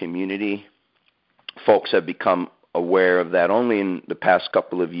kettlebell community, folks have become aware of that only in the past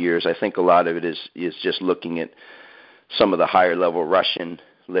couple of years. I think a lot of it is just looking at some of the higher level Russian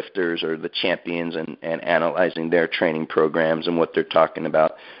lifters or the champions and analyzing their training programs and what they're talking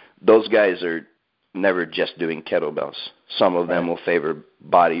about. Those guys are never just doing kettlebells. Some of them will favor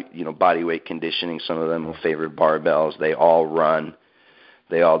body weight conditioning. Some of them will favor barbells. They all run.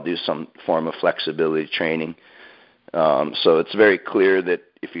 They all do some form of flexibility training. So it's very clear that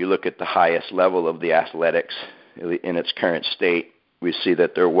if you look at the highest level of the athletics in its current state, we see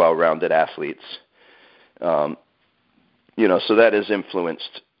that they're well-rounded athletes. So that has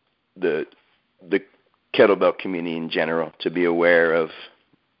influenced the kettlebell community in general to be aware of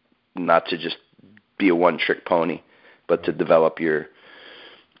not to just be a one-trick pony, but to develop your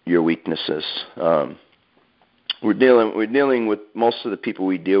weaknesses. We're dealing with most of the people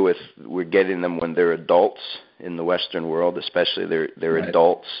we deal with. We're getting them when they're adults in the Western world, especially they're right.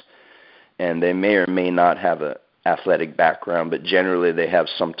 Adults, and they may or may not have a athletic background, but generally they have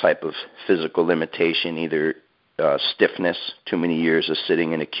some type of physical limitation, either stiffness, too many years of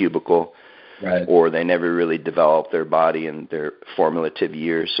sitting in a cubicle, right. Or they never really developed their body in their formative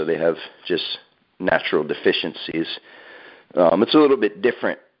years, so they have just natural deficiencies. It's a little bit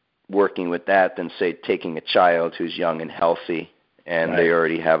different working with that than, say, taking a child who's young and healthy and right. They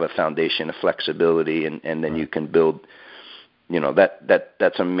already have a foundation of flexibility, and then right. You can build,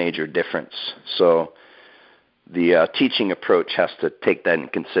 that's a major difference. So the teaching approach has to take that in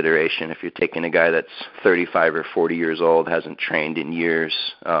consideration. If you're taking a guy that's 35 or 40 years old, hasn't trained in years,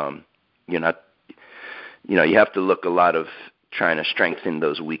 you have to look a lot of trying to strengthen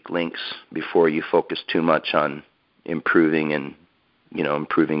those weak links before you focus too much on improving in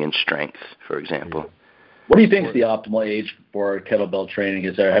strength, for example. What do you think is the optimal age for kettlebell training?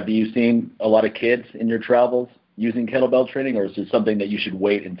 Have you seen a lot of kids in your travels using kettlebell training, or is it something that you should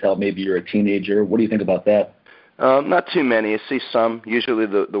wait until maybe you're a teenager? What do you think about that? Not too many. I see some. Usually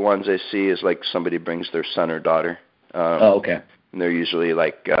the ones I see is like somebody brings their son or daughter. Okay. And they're usually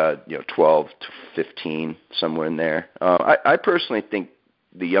like 12 to 15, somewhere in there. I personally think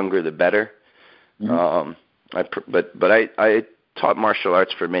the younger the better. Mm-hmm. But I taught martial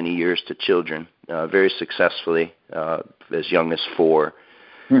arts for many years to children, very successfully, as young as 4.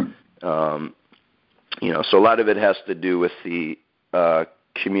 So a lot of it has to do with the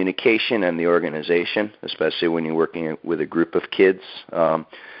communication and the organization, especially when you're working with a group of kids.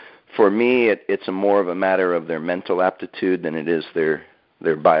 For me, it's more of a matter of their mental aptitude than it is their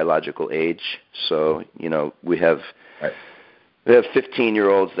biological age. So, we have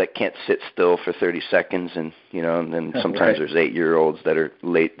 15-year-olds that can't sit still for 30 seconds, and then sometimes there's 8-year-olds that are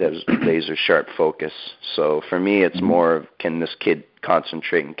laser sharp focus. So for me, it's more of, can this kid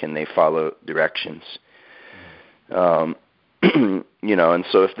concentrate and can they follow directions? And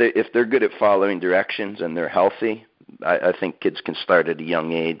so if they're good at following directions and they're healthy, I think kids can start at a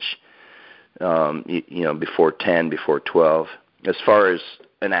young age, before 10, before 12. As far as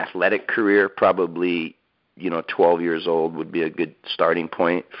an athletic career, probably 12 years old would be a good starting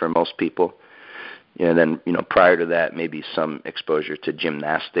point for most people. And then, prior to that, maybe some exposure to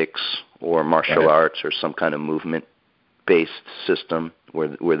gymnastics or martial arts or some kind of movement-based system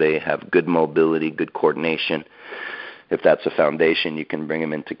where they have good mobility, good coordination. If that's a foundation, you can bring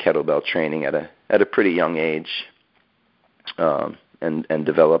them into kettlebell training at a pretty young age, and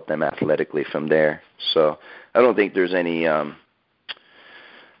develop them athletically from there. So I don't think there's any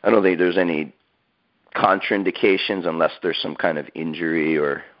contraindications unless there's some kind of injury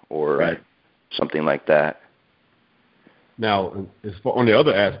or something like that. Now, as far on the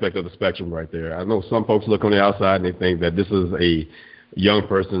other aspect of the spectrum right there, I know some folks look on the outside and they think that this is a young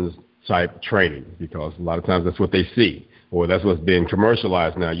person's type training, because a lot of times that's what they see, or that's what's being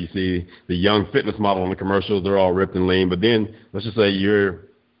commercialized now. You see the young fitness model on the commercials, they're all ripped and lean, but then let's just say you're,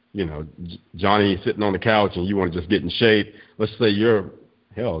 Johnny sitting on the couch and you want to just get in shape. Let's say you're,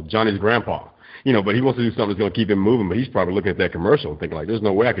 Johnny's grandpa, but he wants to do something that's going to keep him moving, but he's probably looking at that commercial and thinking, like, there's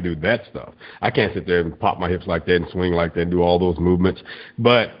no way I could do that stuff. I can't sit there and pop my hips like that and swing like that and do all those movements.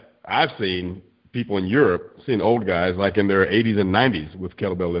 But I've seen people in Europe, seen old guys like in their 80s and 90s with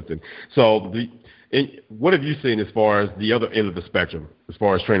kettlebell lifting. So what have you seen as far as the other end of the spectrum, as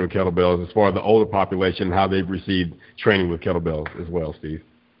far as training with kettlebells, as far as the older population, how they've received training with kettlebells as well, Steve?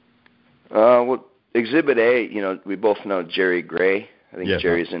 Well, Exhibit A, we both know Jerry Gray. I think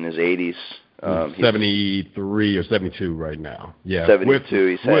Jerry's in his 80s. 73 or 72 right now. Yeah,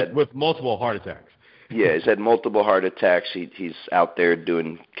 72. With multiple heart attacks. Yeah, he's had multiple heart attacks. He's out there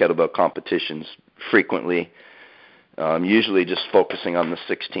doing kettlebell competitions frequently, usually just focusing on the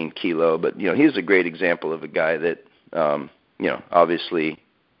 16 kilo. But, he's a great example of a guy that, obviously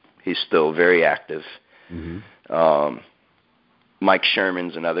he's still very active. Mike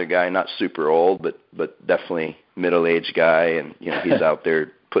Sherman's another guy, not super old, but definitely middle-aged guy. And, he's out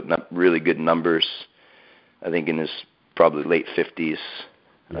there putting up really good numbers, I think in his probably late 50s.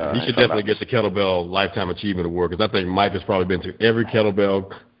 He should definitely get the Kettlebell Lifetime Achievement Award, because I think Mike has probably been to every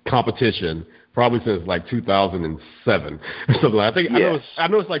kettlebell competition probably since like 2007 or something. I think I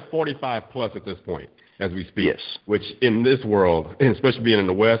know it's like 45 plus at this point as we speak. Yes. Which in this world, and especially being in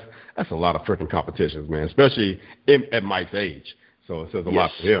the West, that's a lot of freaking competitions, man. Especially at Mike's age. So it says a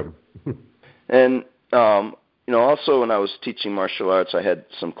lot for him. And also when I was teaching martial arts, I had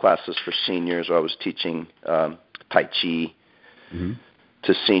some classes for seniors where I was teaching Tai Chi.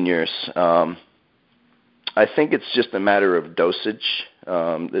 To seniors. I think it's just a matter of dosage.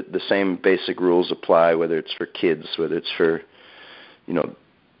 The same basic rules apply, whether it's for kids, whether it's for,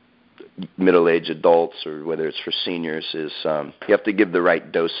 middle-aged adults, or whether it's for seniors, is you have to give the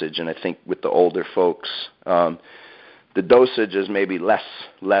right dosage. And I think with the older folks, the dosage is maybe less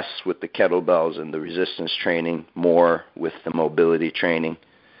with the kettlebells and the resistance training, more with the mobility training.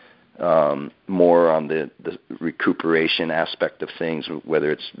 More on the recuperation aspect of things,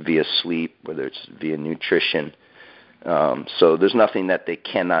 whether it's via sleep, whether it's via nutrition. So there's nothing that they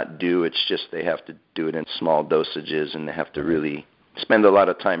cannot do. It's just they have to do it in small dosages, and they have to really spend a lot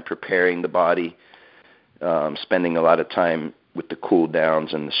of time preparing the body, spending a lot of time with the cool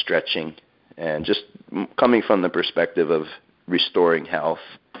downs and the stretching, and just coming from the perspective of restoring health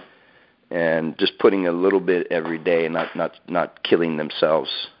and just putting a little bit every day and not killing themselves.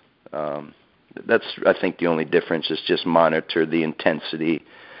 That's, I think, the only difference is just monitor the intensity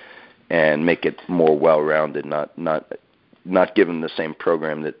and make it more well-rounded, not give them the same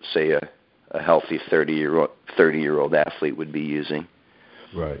program that, say, a healthy 30-year-old athlete would be using.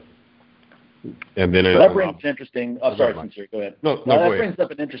 Right. And then that brings interesting. Oh, sorry, Spencer, go ahead. No, that go brings up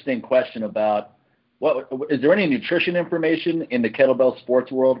an interesting question about is there any nutrition information in the kettlebell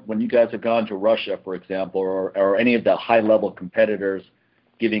sports world when you guys have gone to Russia, for example, or any of the high-level competitors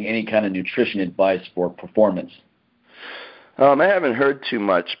giving any kind of nutrition advice for performance? I haven't heard too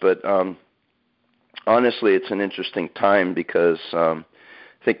much, but honestly, it's an interesting time because I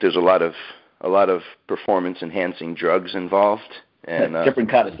think there's a lot of performance enhancing drugs involved. And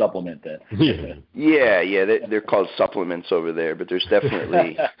different kind of supplement then. yeah, they're called supplements over there, but there's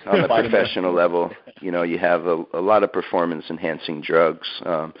definitely on the professional level, you have a lot of performance enhancing drugs.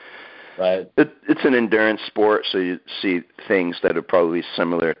 Right. It's an endurance sport, so you see things that are probably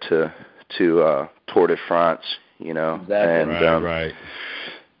similar to Tour de France, Exactly. and right.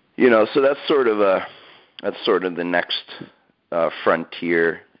 So that's sort of the next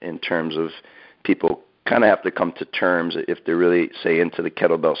frontier in terms of people kind of have to come to terms if they're really, say, into the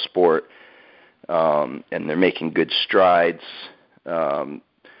kettlebell sport, and they're making good strides. I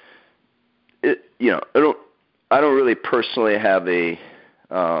don't really personally have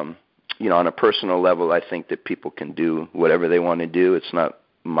on a personal level, I think that people can do whatever they want to do. It's not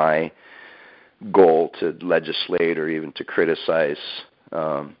my goal to legislate or even to criticize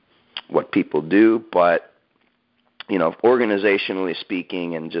what people do, but organizationally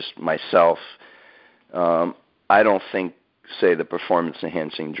speaking, and just myself, I don't think, say, the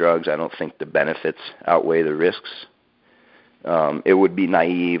performance-enhancing drugs, I don't think the benefits outweigh the risks. It would be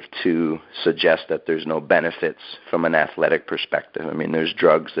naive to suggest that there's no benefits from an athletic perspective. I mean, there's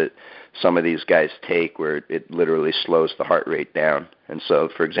drugs that some of these guys take where it literally slows the heart rate down. And so,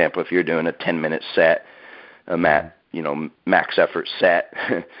 for example, if you're doing a 10-minute set, a max effort set,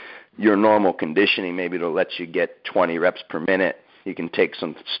 your normal conditioning maybe it'll let you get 20 reps per minute. You can take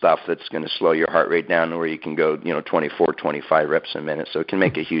some stuff that's going to slow your heart rate down where you can go, 24, 25 reps a minute. So it can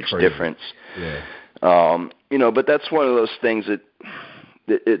make a huge difference. Yeah. But that's one of those things that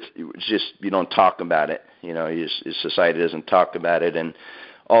it's just, you don't talk about it. Society doesn't talk about it. And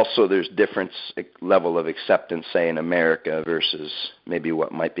also there's different level of acceptance, say, in America versus maybe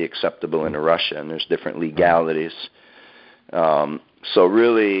what might be acceptable in Russia. And there's different legalities. So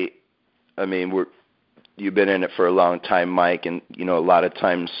really, I mean, you've been in it for a long time, Mike, and, a lot of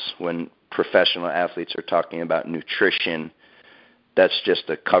times when professional athletes are talking about nutrition, that's just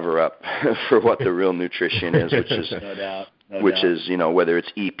a cover-up for what the real nutrition is, which is, no doubt. is, whether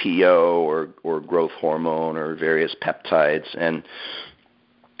it's EPO or growth hormone or various peptides. And,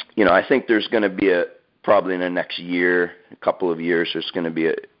 I think there's going to be probably in the next year, a couple of years, there's going to be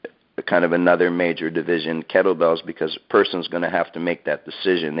a kind of another major division, kettlebells, because a person's going to have to make that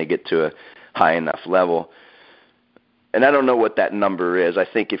decision. They get to a high enough level. And I don't know what that number is. I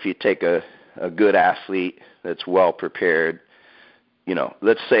think if you take a good athlete that's well prepared,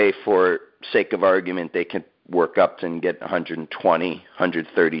 let's say for sake of argument, they can work up to and get 120,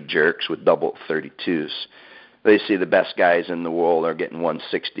 130 jerks with double 32s. They see the best guys in the world are getting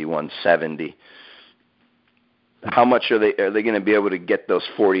 160, 170. How much are they going to be able to get those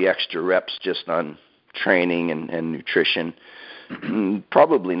 40 extra reps just on training and nutrition?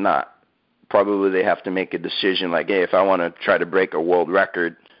 Probably not. Probably they have to make a decision like, hey, if I want to try to break a world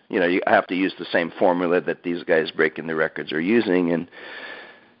record, you have to use the same formula that these guys breaking the records are using. And,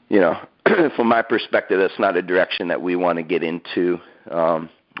 from my perspective, that's not a direction that we want to get into.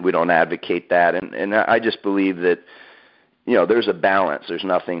 We don't advocate that. And I just believe that, there's a balance. There's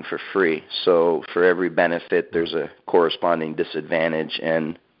nothing for free. So for every benefit, there's a corresponding disadvantage.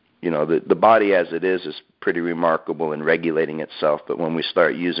 And, the body as it is pretty remarkable in regulating itself. But when we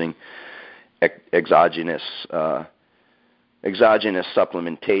start using exogenous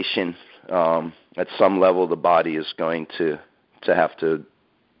supplementation, at some level the body is going to have to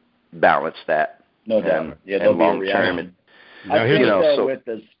balance that. No doubt. There'll be a reaction. I think with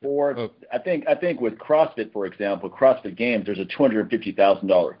the sport, I think with CrossFit, for example, CrossFit Games, there's a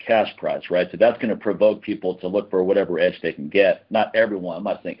 $250,000 cash prize, right? So that's going to provoke people to look for whatever edge they can get. Not everyone. I'm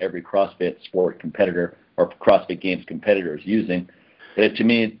not saying every CrossFit sport competitor or CrossFit Games competitor is using. But to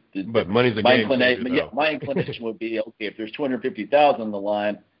me, but money's a game changer, my inclination would be, okay, if there's $250,000 on the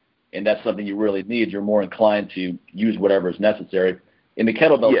line and that's something you really need, you're more inclined to use whatever is necessary. In the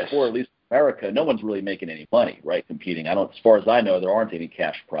kettlebell sport, at least in America, no one's really making any money, right, competing. As far as I know, there aren't any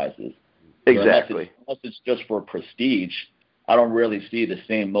cash prizes. Exactly. Unless it's just for prestige, I don't really see the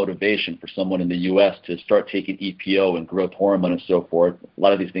same motivation for someone in the U.S. to start taking EPO and growth hormone and so forth. A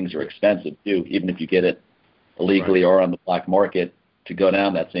lot of these things are expensive, too, even if you get it illegally or on the black market, to go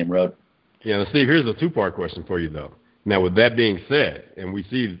down that same road. Yeah, now, Steve, here's a two-part question for you, though. Now, with that being said, and we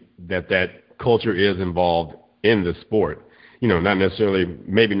see that culture is involved in the sport, not necessarily,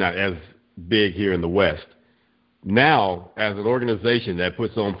 maybe not as big here in the West. Now, as an organization that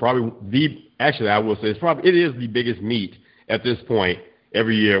puts on I will say it is the biggest meet at this point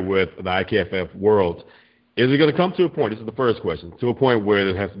every year with the IKFF Worlds. Is it going to come to a point, this is the first question, to a point where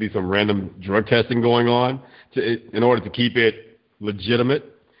there has to be some random drug testing going on in order to keep it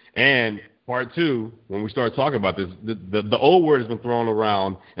legitimate? And part two, when we start talking about this, the old word has been thrown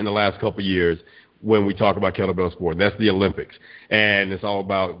around in the last couple of years when we talk about kettlebell sport. That's the Olympics. And it's all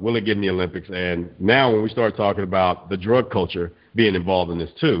about will it get in the Olympics? And now when we start talking about the drug culture being involved in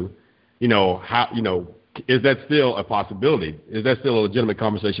this too, is that still a possibility? Is that still a legitimate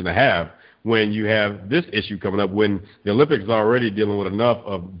conversation to have when you have this issue coming up, when the Olympics are already dealing with enough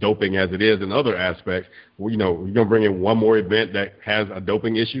of doping as it is in other aspects? We're going to bring in one more event that has a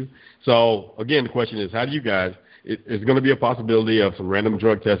doping issue. So, again, the question is, how do you guys – it's going to be a possibility of some random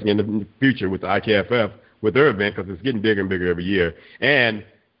drug testing in the future with the IKFF, with their event, because it's getting bigger and bigger every year. And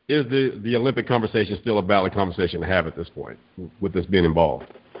is the Olympic conversation still a valid conversation to have at this point with this being involved?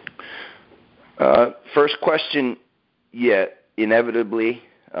 First question, yeah, inevitably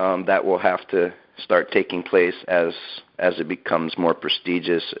 – that will have to start taking place as it becomes more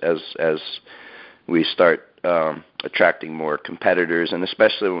prestigious, as we start attracting more competitors, and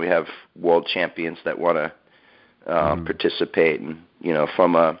especially when we have world champions that want to participate. And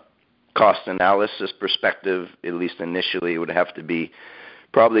from a cost analysis perspective, at least initially, it would have to be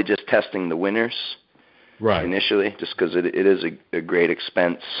probably just testing the winners, right? Initially, just because it is a great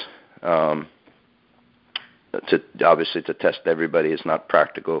expense. To test everybody is not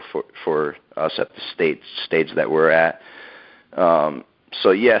practical for us at the stage that we're at.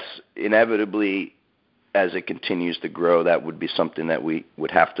 So yes, inevitably, as it continues to grow, that would be something that we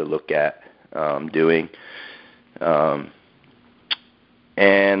would have to look at doing. And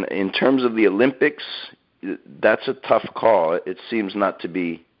in terms of the Olympics, that's a tough call. It seems not to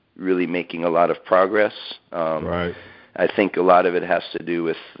be really making a lot of progress. Right. I think a lot of it has to do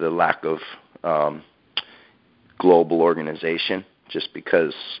with the lack of global organization, just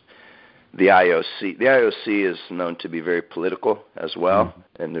because the IOC is known to be very political as well,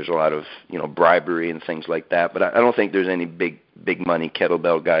 and there's a lot of bribery and things like that. But I don't think there's any big money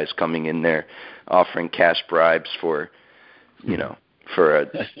kettlebell guys coming in there offering cash bribes for for a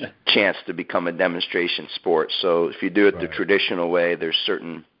chance to become a demonstration sport. So if you do it the traditional way,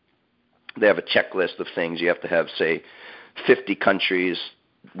 they have a checklist of things. You have to have, say, 50 countries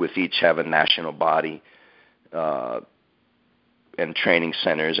with each have a national body. And training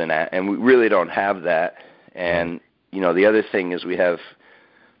centers and we really don't have that. And the other thing is we have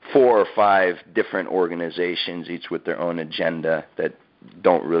 4 or 5 different organizations, each with their own agenda, that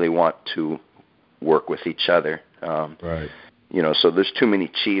don't really want to work with each other. Right. So there's too many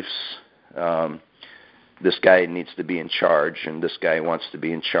chiefs. This guy needs to be in charge, and this guy wants to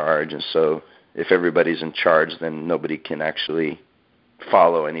be in charge. And so if everybody's in charge, then nobody can actually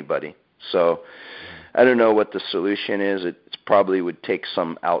follow anybody. So I don't know what the solution is. It probably would take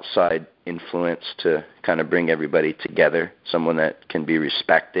some outside influence to kind of bring everybody together, someone that can be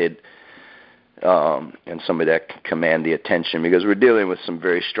respected, and somebody that can command the attention, because we're dealing with some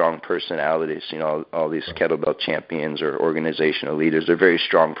very strong personalities. All these kettlebell champions or organizational leaders, they're very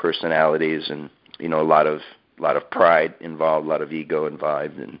strong personalities, and a lot of pride involved, a lot of ego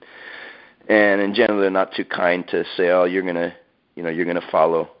involved, and in general they're not too kind to say, oh, you're gonna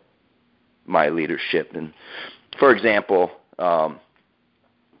follow my leadership. And for example,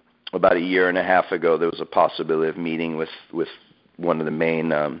 about a year and a half ago, there was a possibility of meeting with one of the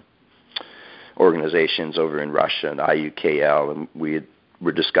main organizations over in Russia, the IUKL, and we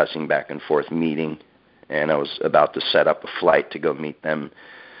were discussing back and forth meeting, and I was about to set up a flight to go meet them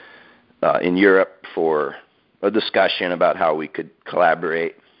in Europe for a discussion about how we could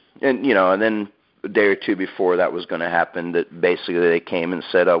collaborate. And and then a day or two before that was going to happen, that basically they came and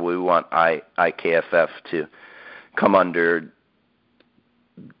said, oh, we want IKFF to come under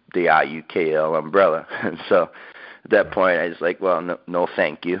the IUKL umbrella. And so at that point I was like, well, no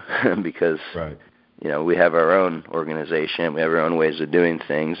thank you, because we have our own organization, we have our own ways of doing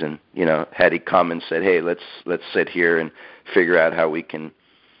things. And had he come and said, hey, let's sit here and figure out how we can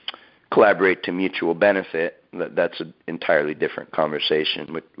collaborate to mutual benefit, that's an entirely different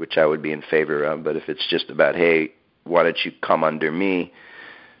conversation, which I would be in favor of. But if it's just about, hey, why don't you come under me,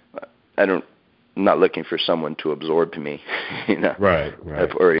 I'm not looking for someone to absorb me. Right.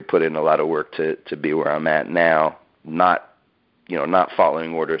 I've already put in a lot of work to be where I'm at now, not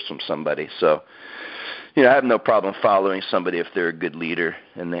following orders from somebody. So I have no problem following somebody if they're a good leader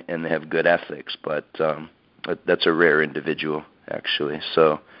and they have good ethics, but that's a rare individual, actually.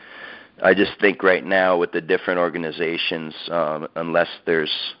 So I just think right now with the different organizations, unless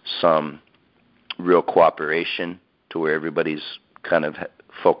there's some real cooperation to where everybody's kind of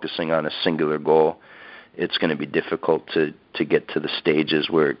focusing on a singular goal, it's going to be difficult to get to the stages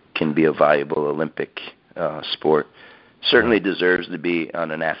where it can be a viable Olympic sport. Certainly deserves to be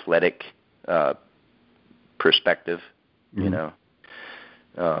on an athletic perspective,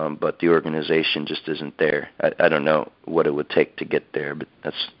 but the organization just isn't there. I don't know what it would take to get there, but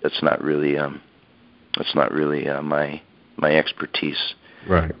that's not really my expertise.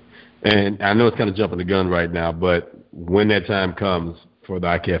 Right. And I know it's kind of jumping the gun right now, but when that time comes for the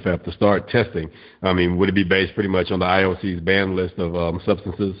IKFF to start testing, I mean, would it be based pretty much on the IOC's ban list of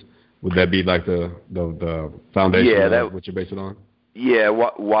substances? Would that be like the foundation of what you're basing it on? Yeah,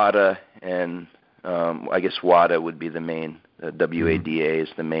 WADA, and I guess WADA would be the main, WADA is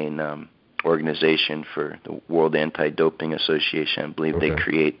the main organization for the World Anti-Doping Association. I believe they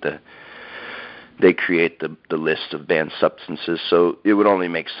create the list of banned substances, so it would only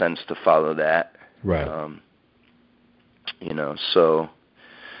make sense to follow that. Right.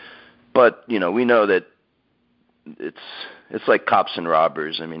 But we know that it's like cops and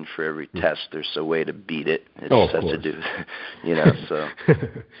robbers. I mean, for every test, there's a way to beat it. It just has to do, so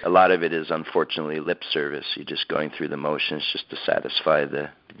a lot of it is unfortunately lip service. You're just going through the motions just to satisfy the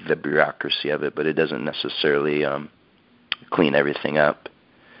bureaucracy of it, but it doesn't necessarily clean everything up.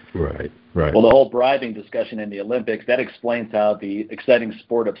 Right, right. Well, the whole bribing discussion in the Olympics, that explains how the exciting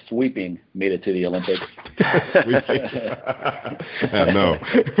sport of sweeping made it to the Olympics. I know.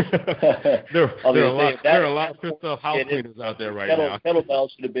 there are a lot of pissed off house cleaners out there right now. Kettlebell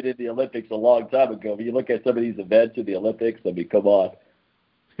should have been in the Olympics a long time ago. When you look at some of these events in the Olympics, I mean, come on.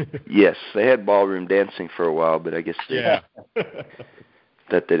 Yes, they had ballroom dancing for a while, but I guess that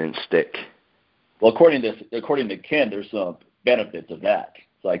didn't stick. Well, according to Ken, there's some benefits of that.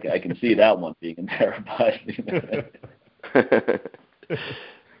 So I can see that one being in there.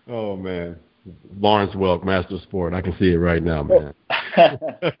 Oh, man. Lawrence Welk, Master of Sport. I can see it right now, man.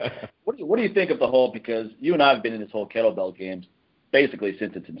 What do you think of the whole, because you and I have been in this whole kettlebell game basically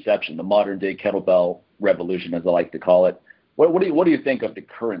since its inception, the modern-day kettlebell revolution, as I like to call it. What do you think of the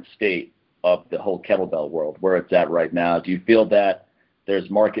current state of the whole kettlebell world, where it's at right now? Do you feel that there's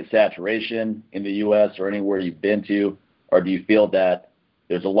market saturation in the U.S. or anywhere you've been to, or do you feel that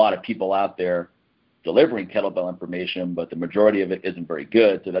there's a lot of people out there delivering kettlebell information, but the majority of it isn't very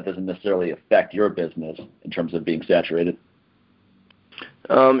good, so that doesn't necessarily affect your business in terms of being saturated?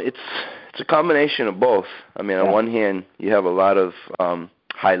 It's a combination of both. I mean, on one hand, you have a lot of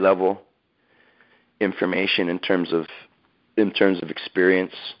high-level information in terms of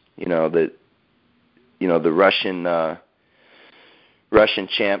experience. The Russian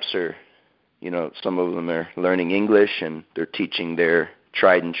champs are, some of them are learning English and they're teaching their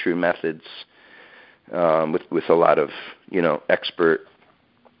tried and true methods with a lot of expert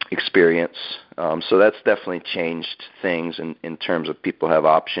experience. So that's definitely changed things in terms of people have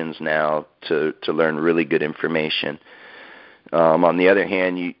options now to learn really good information. On the other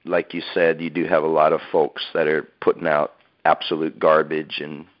hand, like you said, you do have a lot of folks that are putting out absolute garbage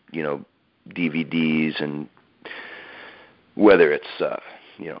and DVDs, and whether it's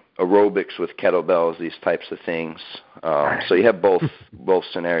aerobics with kettlebells, these types of things. So you have both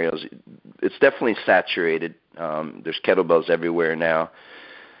scenarios. It's definitely saturated. There's kettlebells everywhere now.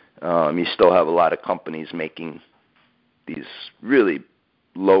 You still have a lot of companies making these really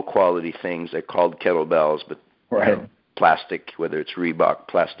low-quality things. They're called kettlebells, but plastic, whether it's Reebok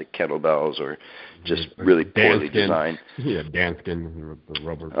plastic kettlebells or just really poorly designed. Yeah, Danskin, the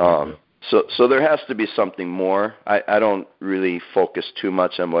rubber. So there has to be something more. I don't really focus too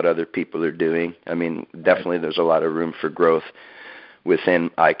much on what other people are doing. I mean, definitely there's a lot of room for growth within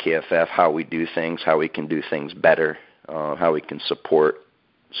IKFF, how we do things, how we can do things better, how we can support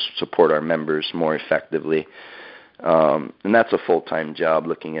our members more effectively. And that's a full-time job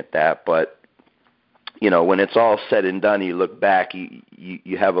looking at that. But, when it's all said and done, you look back,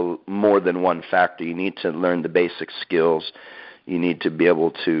 you have more than one factor. You need to learn the basic skills. You need to be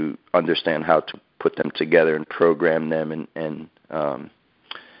able to understand how to put them together and program them and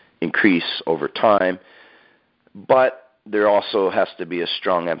increase over time. But there also has to be a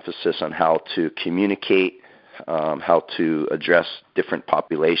strong emphasis on how to communicate, how to address different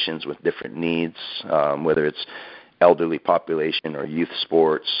populations with different needs, whether it's elderly population or youth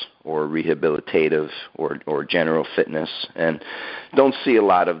sports or rehabilitative or general fitness. And don't see a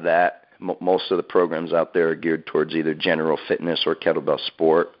lot of that. Most of the programs out there are geared towards either general fitness or kettlebell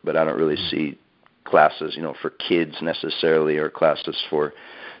sport, but I don't really see classes, for kids necessarily, or classes for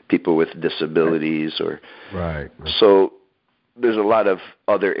people with disabilities Right. So there's a lot of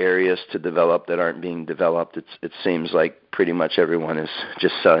other areas to develop that aren't being developed. It seems like pretty much everyone is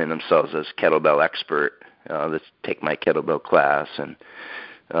just selling themselves as kettlebell expert. Let's take my kettlebell class, and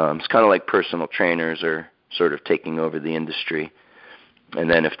it's kind of like personal trainers are sort of taking over the industry. And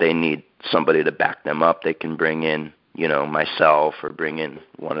then if they need somebody to back them up, they can bring in, myself, or bring in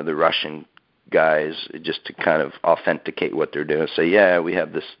one of the Russian guys just to kind of authenticate what they're doing. Say, yeah, we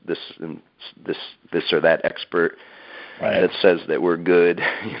have this or that expert that says that we're good,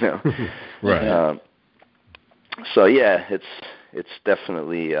 you know. Right. So yeah, it's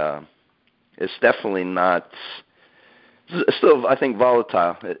definitely not still, I think,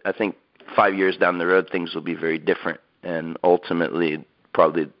 volatile. I think 5 years down the road things will be very different, and ultimately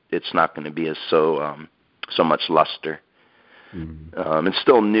probably it's not going to be as so much luster. Mm-hmm. It's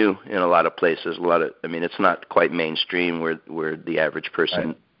still new in a lot of places. It's not quite mainstream where the average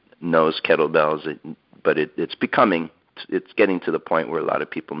person knows kettlebells, but it's getting to the point where a lot of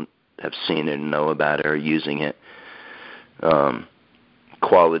people have seen it and know about it or are using it.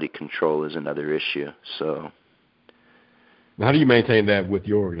 Quality control is another issue. So, how do you maintain that with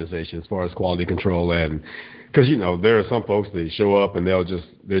your organization as far as quality control? And because, you know, there are some folks that show up and they're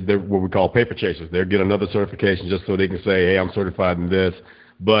what we call paper chasers. They'll get another certification just so they can say, hey, I'm certified in this,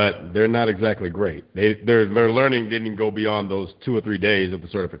 but they're not exactly great. Their learning didn't go beyond those 2 or 3 days of the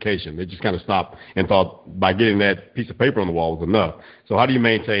certification. They just kind of stopped and thought by getting that piece of paper on the wall was enough. So how do you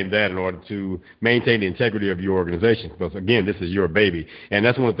maintain that in order to maintain the integrity of your organization? Because, again, this is your baby. And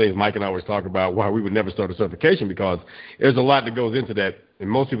that's one of the things Mike and I always talk about, why we would never start a certification, because there's a lot that goes into that, and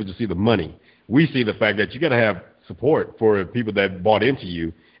most people just see the money. We see the fact that you got to have support for people that bought into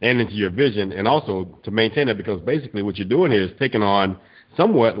you and into your vision, and also to maintain it, because basically what you're doing here is taking on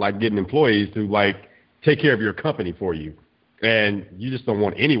somewhat like getting employees to like take care of your company for you. And you just don't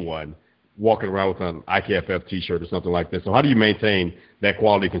want anyone walking around with an IKFF t-shirt or something like that. So how do you maintain that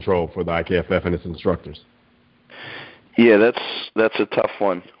quality control for the IKFF and its instructors? Yeah, that's a tough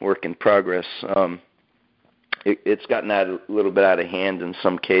one, work in progress. It's gotten a little bit out of hand in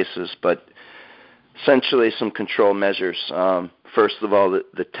some cases, but essentially some control measures. First of all,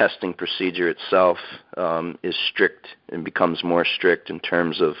 the testing procedure itself is strict and becomes more strict in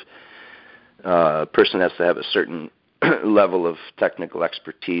terms of a person has to have a certain level of technical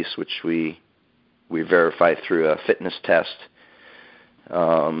expertise, which we verify through a fitness test.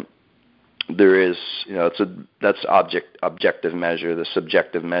 There is, that's objective measure. The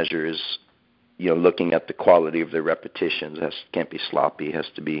subjective measure is, looking at the quality of the repetitions. Can't be sloppy. It has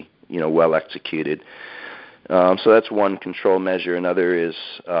to be, well executed. So that's one control measure. Another is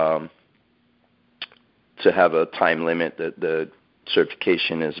to have a time limit that the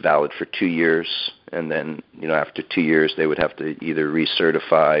certification is valid for 2 years, and then, after 2 years they would have to either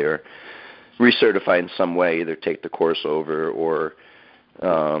recertify in some way, either take the course over or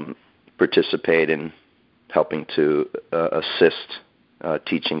participate in helping to assist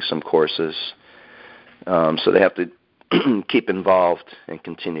teaching some courses. So they have to keep involved and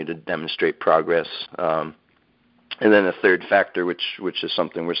continue to demonstrate progress. And then the third factor, which is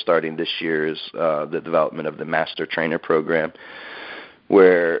something we're starting this year, is the development of the Master Trainer Program,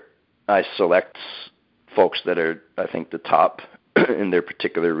 where I select folks that are, I think, the top in their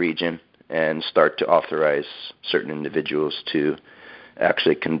particular region and start to authorize certain individuals to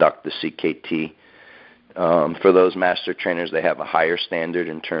actually conduct the CKT. For those Master Trainers, they have a higher standard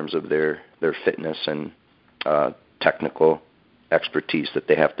in terms of their fitness and technical expertise that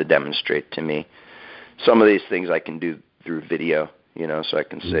they have to demonstrate to me. Some of these things I can do through video, so I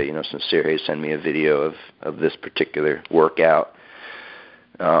can say, Sincere, hey, send me a video of this particular workout.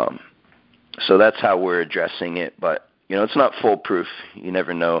 So that's how we're addressing it. But, it's not foolproof. You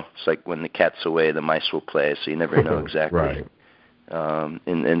never know. It's like when the cat's away, the mice will play, so you never know exactly. Right.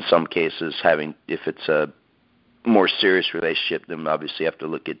 In some cases, if it's a more serious relationship, then obviously you have to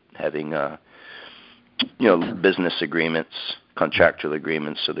look at having business agreements, contractual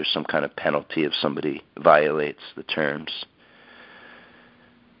agreements, so there's some kind of penalty if somebody violates the terms.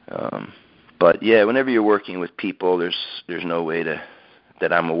 But yeah, whenever you're working with people, there's no way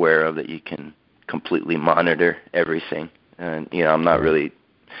that I'm aware of that you can completely monitor everything. And I'm not really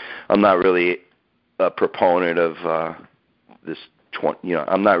a proponent of this.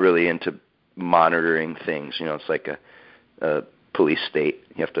 I'm not really into monitoring things. It's like a police state.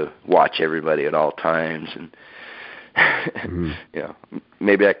 You have to watch everybody at all times, and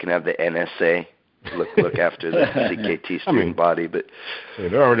maybe I can have the NSA look after the CKT student body, but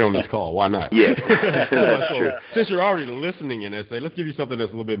they're already on this call. Why not? Yeah, that's true. Since you're already listening in NSA, let's give you something that's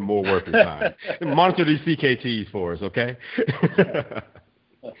a little bit more worth your time. Monitor these CKTs for us, okay?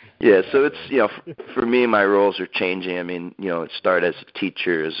 Yeah, so it's, for me, my roles are changing. I mean, it started as a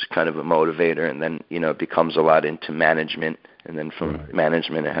teacher, as kind of a motivator, and then, it becomes a lot into management, and then from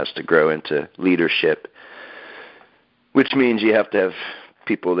management it has to grow into leadership, which means you have to have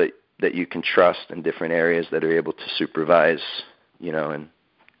people that you can trust in different areas that are able to supervise, and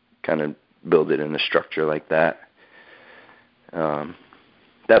kind of build it in a structure like that.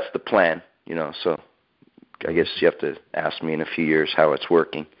 That's the plan. So I guess you have to ask me in a few years how it's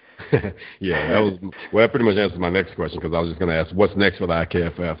working. Yeah, that pretty much answers my next question, because I was just going to ask what's next for the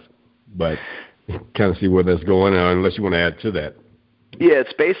IKFF, but kind of see where that's going, unless you want to add to that. Yeah,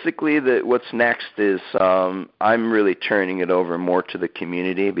 it's basically that what's next is I'm really turning it over more to the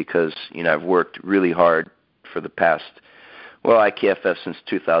community, because, I've worked really hard for the past, IKFF since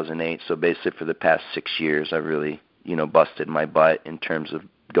 2008, so basically for the past 6 years I've really, busted my butt in terms of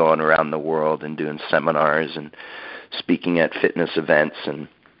going around the world and doing seminars and speaking at fitness events, and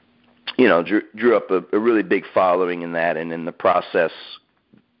drew up a really big following in that. And in the process,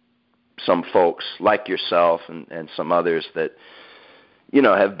 some folks like yourself and some others that,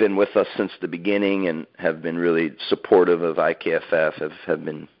 have been with us since the beginning and have been really supportive of IKFF, have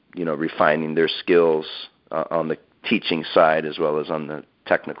been, refining their skills on the teaching side as well as on the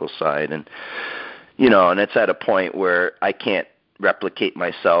technical side. And, and it's at a point where I can't replicate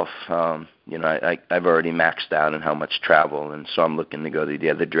myself. I've already maxed out on how much travel, and so I'm looking to go the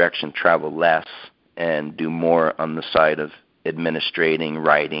other direction, travel less and do more on the side of administrating,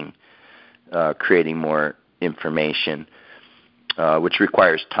 writing, creating more information, which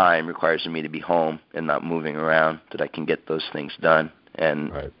requires time, requires me to be home and not moving around, that I can get those things done.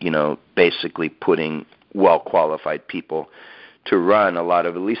 And, right. Basically putting well-qualified people to run a lot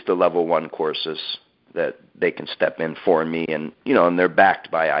of at least the level 1 courses that they can step in for me, and and they're backed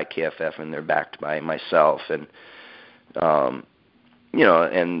by IKFF and they're backed by myself, and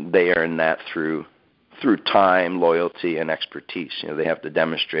and they earn that through time, loyalty, and expertise. They have to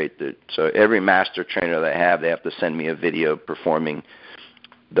demonstrate that. So every master trainer that I have, they have to send me a video performing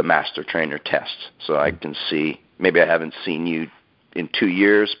the master trainer test, so I can see. Maybe I haven't seen you in 2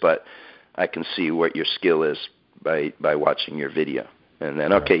 years, but I can see what your skill is by watching your video. And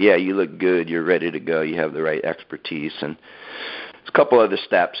then, okay, yeah, you look good, you're ready to go, you have the right expertise. And there's a couple other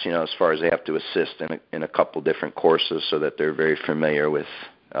steps, as far as they have to assist in a couple different courses, so that they're very familiar with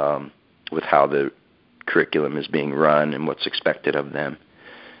how the curriculum is being run and what's expected of them.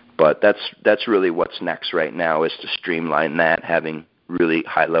 But that's really what's next right now, is to streamline that, having really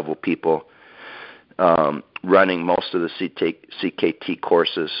high-level people running most of the CKT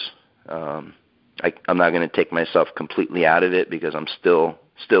courses. I'm not going to take myself completely out of it, because I'm still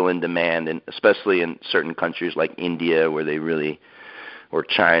in demand, and especially in certain countries like India, or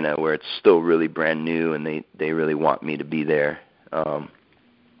China, where it's still really brand new and they really want me to be there.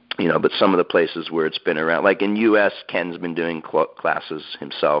 But some of the places where it's been around, like in U.S., Ken's been doing classes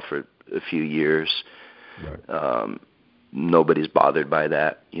himself for a few years. Right. Nobody's bothered by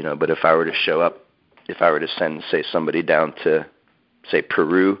that, But if I were to show up, if I were to send, say, somebody down to, say,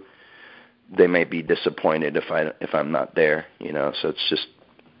 Peru, they may be disappointed if I'm not there, So it's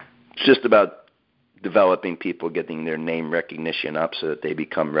just about developing people, getting their name recognition up so that they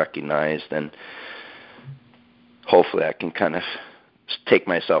become recognized, and hopefully I can kind of take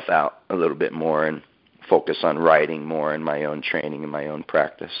myself out a little bit more and focus on writing more in my own training and my own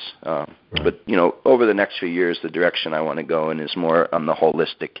practice. Right. But over the next few years, the direction I want to go in is more on the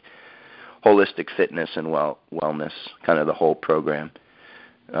holistic fitness and wellness, kind of the whole program.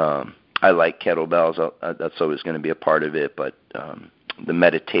 I like kettlebells. That's always going to be a part of it. But the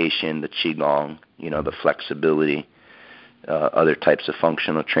meditation, the qigong, the flexibility, other types of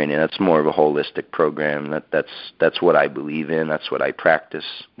functional training, that's more of a holistic program. That's what I believe in. That's what I practice.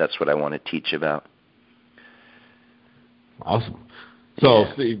 That's what I want to teach about. Awesome. So,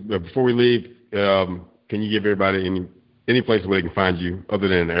 yeah. Steve, before we leave, can you give everybody any place where they can find you, other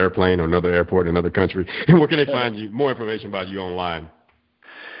than an airplane or another airport in another country? Where can they find you? More information about you online?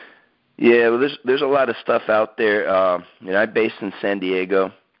 Yeah, well, there's a lot of stuff out there. I'm based in San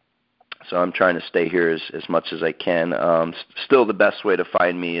Diego, so I'm trying to stay here as much as I can. Still, the best way to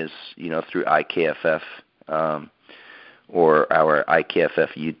find me is through IKFF or our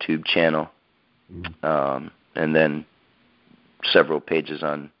IKFF YouTube channel, and then several pages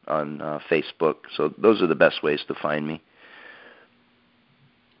on Facebook. So those are the best ways to find me.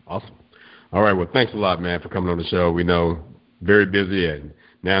 Awesome. All right. Well, thanks a lot, man, for coming on the show. We know very busy, and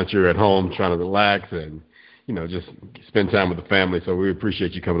now that you're at home trying to relax and, just spend time with the family. So we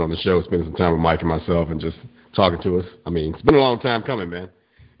appreciate you coming on the show, spending some time with Mike and myself and just talking to us. I mean, it's been a long time coming, man.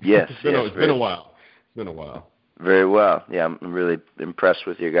 Yes. It's been a while. It's been a while. Very well. Yeah, I'm really impressed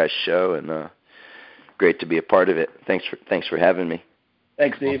with your guys' show, and great to be a part of it. Thanks for having me.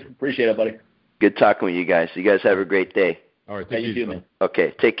 Thanks, Steve. Appreciate it, buddy. Good talking with you guys. You guys have a great day. All right. Thank you, man.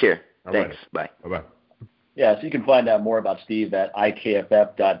 Okay. Take care. All Thanks. Right. Bye. Bye-bye. Yeah, so you can find out more about Steve at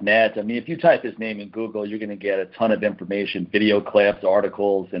ikff.net. I mean, if you type his name in Google, you're going to get a ton of information, video clips,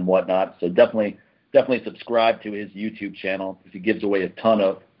 articles, and whatnot. So definitely subscribe to his YouTube channel, because he gives away a ton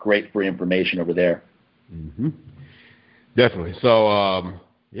of great free information over there. Mm-hmm. Definitely. So,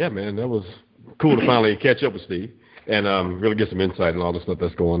 yeah, man, that was cool to finally catch up with Steve and really get some insight on all the stuff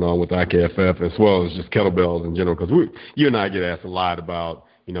that's going on with IKFF as well as just kettlebells in general. Because you and I get asked a lot about,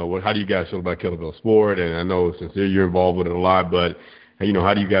 how do you guys feel about kettlebell sport? And I know, Sincere, you're involved with it a lot, but,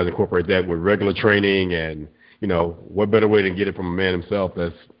 how do you guys incorporate that with regular training? And, what better way to get it from a man himself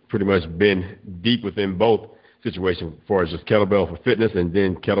that's pretty much been deep within both situations as far as just kettlebell for fitness and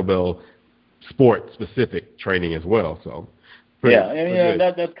then kettlebell sport-specific training as well. So,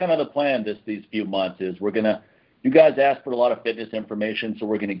 that's kind of the plan these few months is you guys asked for a lot of fitness information, so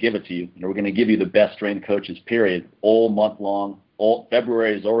we're going to give it to you. And we're going to give you the best trained coaches, period, all month long.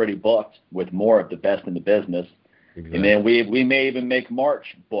 February is already booked with more of the best in the business. Exactly. And then we may even make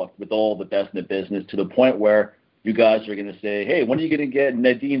March booked with all the best in the business to the point where you guys are going to say, hey, when are you going to get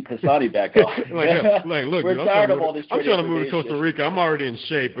Nadine Pisani back on? Look, we're tired of all this. I'm trying to move to Costa Rica. I'm already in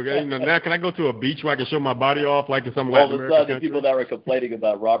shape. Now can I go to a beach where I can show my body off like in some Latin American country? The people that were complaining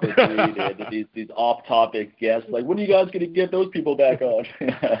about Robert Reed and these off-topic guests, like, when are you guys going to get those people back on?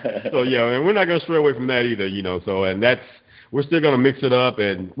 So, and we're not going to stray away from that either, and that's, we're still going to mix it up,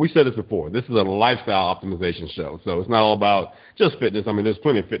 and we said this before. This is a lifestyle optimization show, so it's not all about just fitness. I mean, there's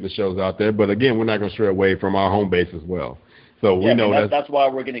plenty of fitness shows out there, but again, we're not going to stray away from our home base as well. So we know that's why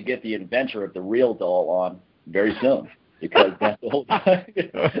we're going to get the inventor of the real doll on very soon, because that's the whole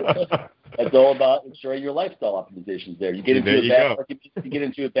that's all about ensuring your lifestyle optimization is there. You get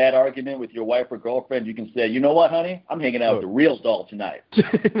into a bad argument with your wife or girlfriend, you can say, you know what, honey, I'm hanging out with the real doll tonight.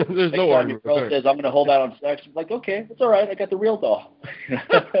 There's no argument. Your girl says, I'm going to hold out on sex. You're like, okay, it's all right. I got the real doll.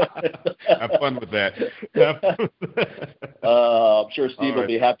 Have fun with that. I'm sure Steve will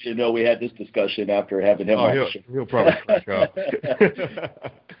be happy to know we had this discussion after having him on. He'll probably crack up.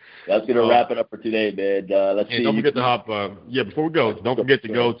 That's going to wrap it up for today, man. Let's see. Don't forget to hop, before we go, don't forget to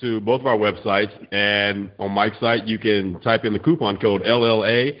go to both of our websites. And on Mike's site, you can type in the coupon code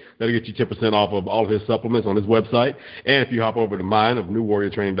LLA. That'll get you 10% off of all of his supplements on his website. And if you hop over to mine of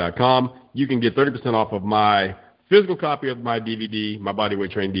newwarriortraining.com, you can get 30% off of my physical copy of my DVD, my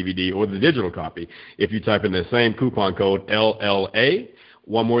Bodyweight Training DVD, or the digital copy if you type in the same coupon code LLA.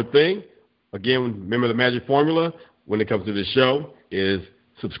 One more thing. Again, remember the magic formula when it comes to this show is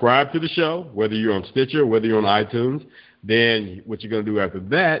subscribe to the show, whether you're on Stitcher, whether you're on iTunes. Then what you're going to do after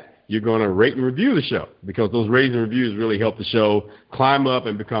that, you're going to rate and review the show, because those ratings and reviews really help the show climb up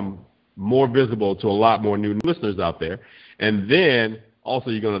and become more visible to a lot more new listeners out there. And then also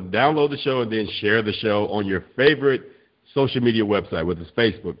you're going to download the show and then share the show on your favorite social media website, whether it's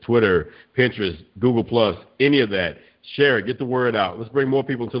Facebook, Twitter, Pinterest, Google+, any of that. Share it. Get the word out. Let's bring more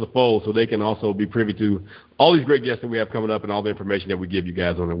people into the fold so they can also be privy to all these great guests that we have coming up and all the information that we give you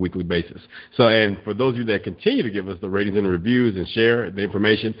guys on a weekly basis. So, and for those of you that continue to give us the ratings and reviews and share the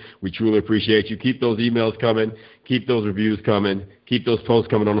information, we truly appreciate you. Keep those emails coming. Keep those reviews coming. Keep those posts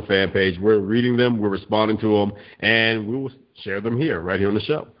coming on the fan page. We're reading them. We're responding to them. And we will share them here, right here on the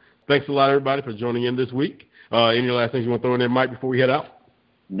show. Thanks a lot, everybody, for joining in this week. Any last things you want to throw in there, Mike, before we head out?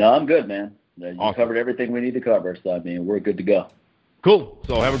 No, I'm good, man. You awesome. Covered everything we need to cover, so, I mean, we're good to go. Cool.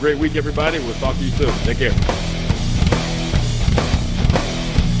 So have a great week, everybody. We'll talk to you soon. Take care.